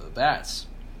bats.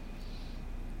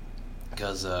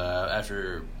 Because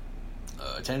after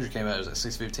Tantric came out, it was at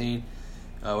 6:15.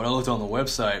 When I looked on the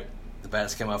website, the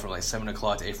bats came out from like 7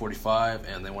 o'clock to 8:45,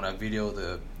 and then when I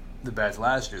videoed the bats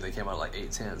last year, they came out at like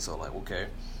 8:10. So I'm like, okay,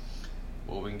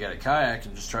 well we can get a kayak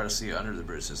and just try to see it under the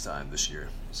bridge this year.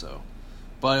 So,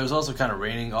 but it was also kind of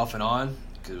raining off and on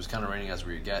because it was kind of raining as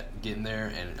we were getting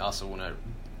there, and also when I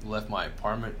left my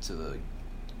apartment to the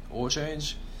oil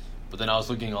change. But then I was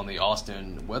looking on the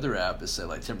Austin weather app, it said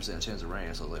like 10% chance of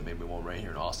rain, so I was like, maybe it won't rain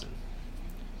here in Austin.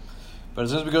 But as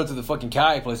soon as we go to the fucking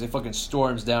kayak place, it fucking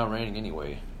storms down raining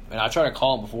anyway. And I tried to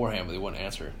call them beforehand, but they wouldn't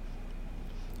answer.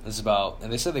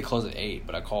 And they said they close at 8,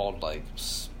 but I called like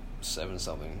 7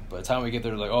 something. By the time we get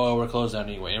there, they're like, oh, we're closed down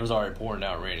anyway. And it was already pouring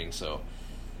down raining, so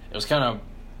it was kind of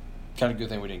a good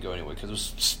thing we didn't go anyway, because it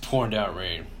was just pouring down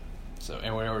rain. So,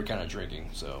 and we were kind of drinking,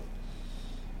 so.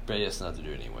 But yes, not to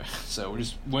do it anyway. So we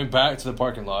just went back to the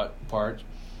parking lot, parked.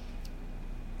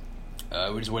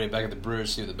 We just waited back at the bridge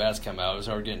to see if the bats come out. It was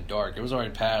already getting dark. It was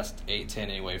already past 8:10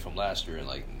 anyway from last year, and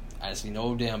like I see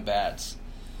no damn bats.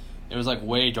 It was like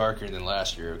way darker than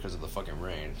last year because of the fucking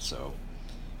rain. So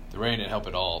the rain didn't help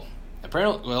at all.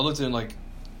 Apparently, well, I looked in like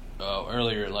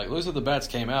earlier, like looks like the bats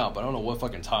came out, but I don't know what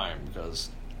fucking time because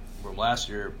from last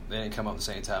year they didn't come out the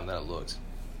same time that it looked.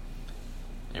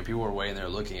 And people were waiting there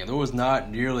looking, and there was not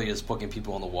nearly as fucking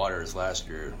people on the water as last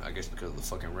year, I guess because of the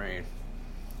fucking rain.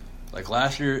 Like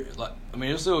last year, I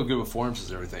mean, it was still good performances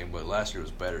and everything, but last year was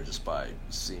better just by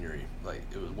scenery. Like,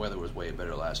 weather was way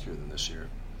better last year than this year.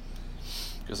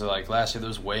 Because, like, last year there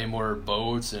was way more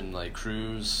boats and, like,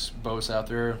 cruise boats out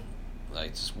there.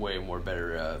 Like, just way more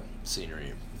better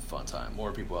scenery, fun time.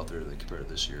 More people out there than compared to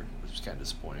this year, which was kind of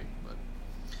disappointing, but.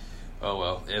 Oh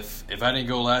well, if I didn't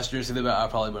go last year to see the bats,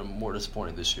 I'd probably been more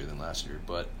disappointed this year than last year.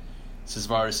 But since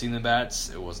I've already seen the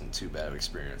bats, it wasn't too bad of an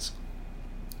experience.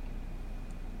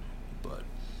 But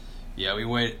yeah,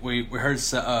 we heard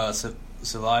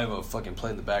Saliva fucking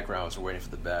play in the background as we're waiting for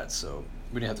the bats, so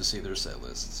we didn't have to see their set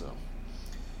list. So,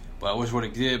 but I wish what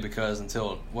it did because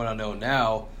until what I know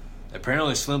now,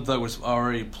 apparently Slim Thug was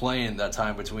already playing that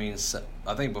time between.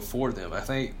 I think before them. I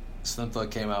think Slim Thug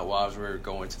came out while we were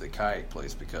going to the kayak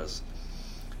place because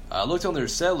I looked on their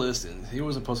set list and he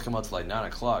wasn't supposed to come out till like 9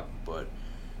 o'clock, but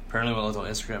apparently when I looked on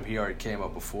Instagram he already came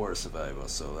out before Survival,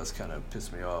 so that's kind of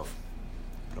pissed me off.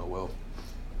 But oh well.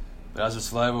 But as for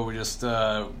Survival, we just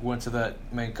went to that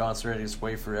main concert and just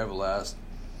wait for Everlast.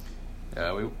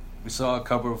 We saw a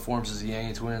couple of performances of the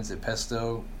Yang Twins. The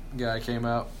Pesto guy came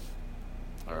out.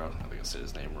 Or I think I said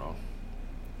his name wrong.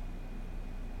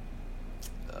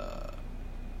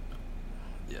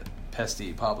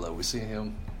 Pesty Pablo. We see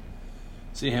him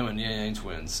and Yang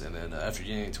Twins, and then after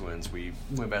Yang Twins, we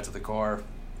went back to the car.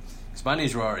 Cause my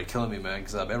knees were already killing me, man.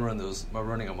 Cause I've been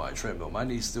running on my treadmill. My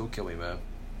knees still kill me, man.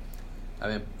 I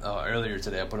mean, earlier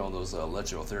today I put on those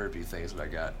electrotherapy things that I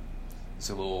got. It's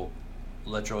a little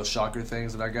electroshocker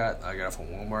things that I got from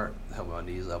Walmart. It helped my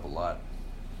knees up a lot.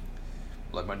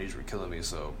 Like my knees were killing me,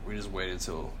 so we just waited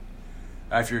till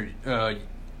after.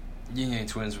 Yin Yang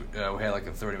Twins, we had like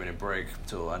a 30-minute break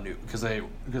until I knew because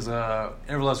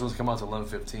Everlast was come out to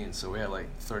 11:15, so we had like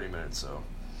 30 minutes. So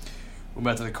we went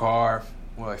back to the car,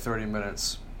 went like 30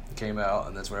 minutes, came out,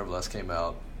 and that's when Everlast came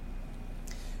out.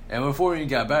 And before we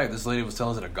got back, this lady was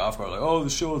telling us in a golf cart like, "Oh, the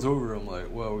show is over." I'm like,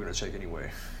 "Well, we're gonna check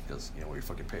anyway because we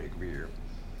fucking paid to be here."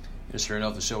 And sure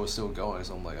enough, the show was still going.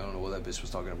 So I'm like, I don't know what that bitch was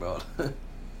talking about. But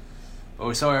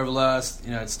we saw Everlast.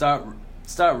 It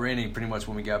stopped raining pretty much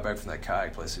when we got back from that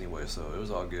kayak place anyway, so it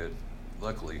was all good.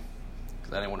 Luckily,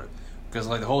 because I didn't want to. Because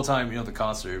like the whole time, the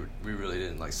concert, we really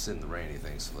didn't like sit in the rain or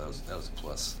anything, so that was a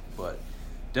plus. But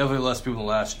definitely less people than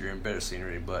last year and better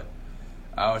scenery. But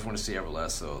I always want to see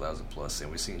Everlast, so that was a plus.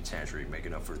 And we seen Tantric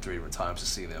making up for 3 different times to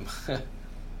see them,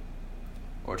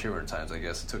 or 2 different times, I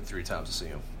guess. It took 3 times to see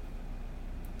them.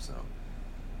 So,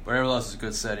 but Everlast was a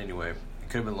good set anyway. It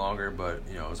could have been longer, but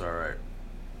it was all right.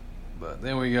 But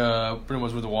then we pretty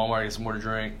much went to Walmart, get some more to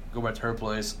drink, go back to her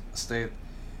place, stay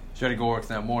she had to go work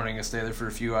that morning and stay there for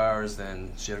a few hours.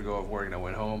 Then she had to go off work and I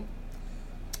went home.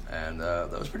 And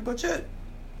that was pretty much it.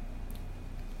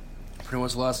 Pretty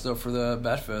much a lot of stuff for the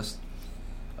Bat Fest.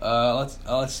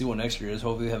 Let's see what next year is.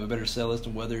 Hopefully they have a better set list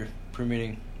and weather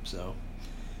permitting. So,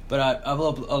 but I've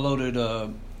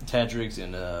uploaded Tadrig's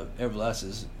and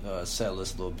Everlast's set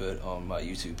list a little bit on my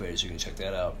YouTube page. You can check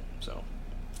that out. So,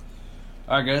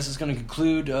 alright guys, that's going to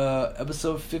conclude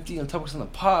episode 50 on Topics on the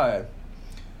Pod.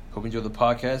 Hope you enjoyed the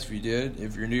podcast. If you did,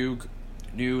 if you're new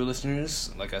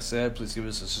listeners, like I said, please give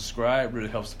us a subscribe. It really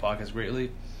helps the podcast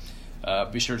greatly.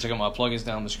 Be sure to check out my plugins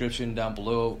down in the description down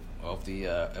below of the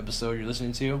episode you're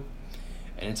listening to.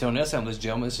 And until next time, ladies and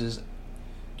gentlemen, this is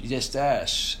DJ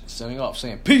Stash signing off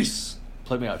saying peace.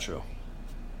 Play me outro.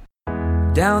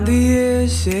 Down the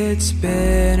years it's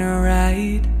been a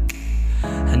ride,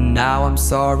 and now I'm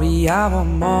sorry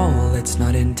I'm all it's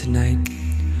not in tonight.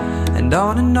 And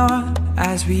on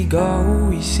as we go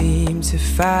we seem to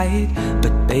fight,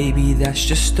 but baby that's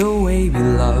just the way we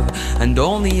love. And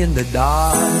only in the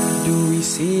dark do we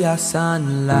see our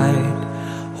sunlight.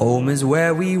 Home is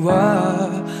where we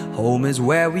were, home is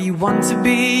where we want to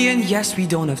be. And yes, we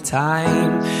don't have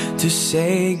time to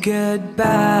say goodbye,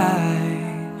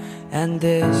 and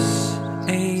this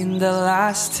ain't the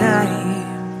last time.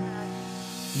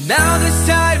 Now this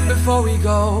time before we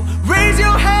go, raise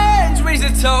your hands, raise a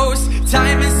toast.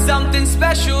 Time is something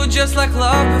special, just like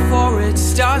love before it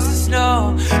starts to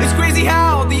snow. It's crazy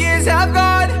how the years have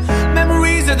gone,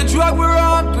 memories of the drug we're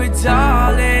on. But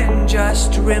darling,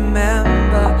 just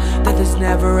remember that there's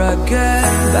never a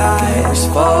goodbye.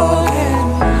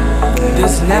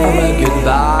 There's never a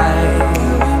goodbye.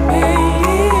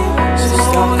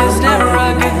 So there's never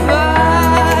a goodbye.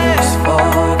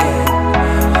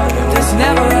 There's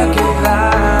never a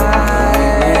goodbye.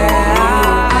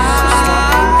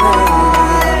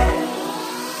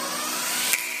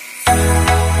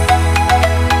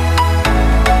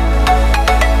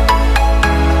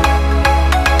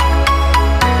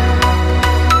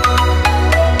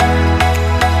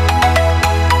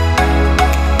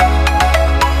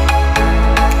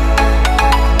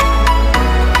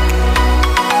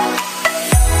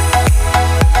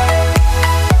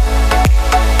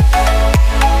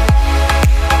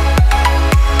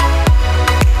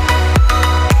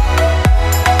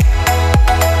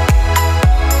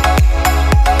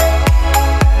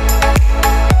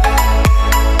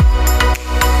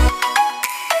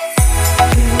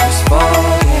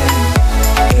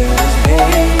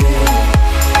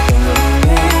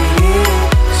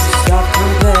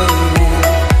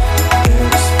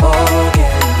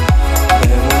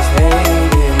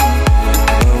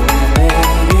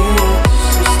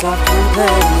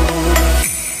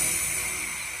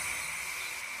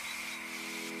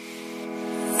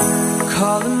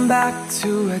 Calling back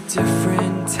to a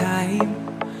different time.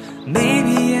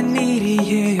 Maybe I need to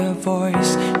hear your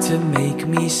voice to make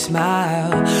me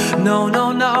smile. No,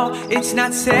 no, no, it's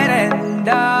not said and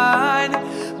done.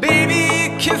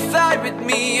 Baby, you can fly with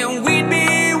me and we'd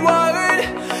be one.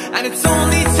 And it's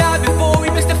only time before we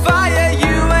miss the fire.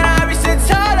 You and I reach the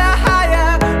taller,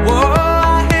 higher. Whoa,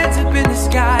 our hands up in the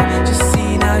sky, just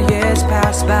seeing how years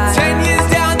pass by. 10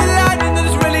 years down the line and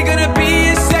there's really gonna be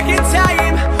a second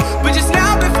time. But just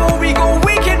now before we go,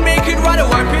 we can make it right.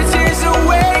 Wipe your tears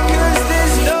away, cause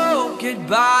there's no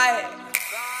goodbye.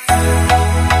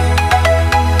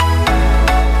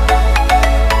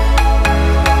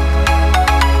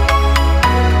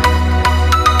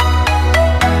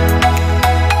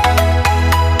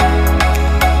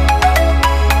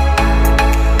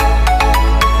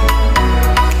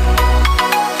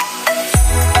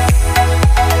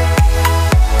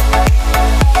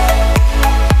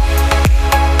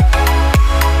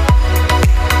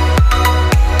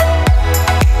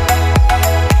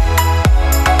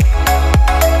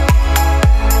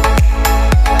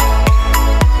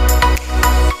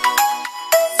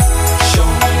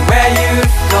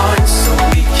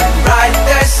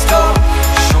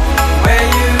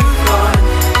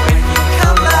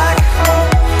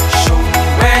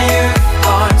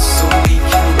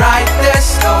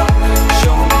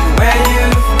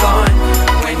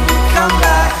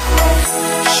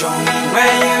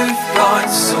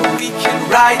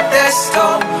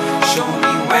 Show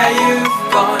me where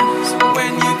you've gone, so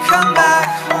when you come back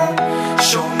home.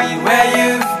 Show me where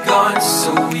you've gone,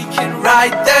 so we can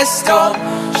write the storm.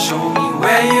 Show me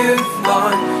where you've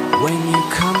gone when you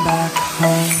come back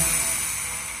home.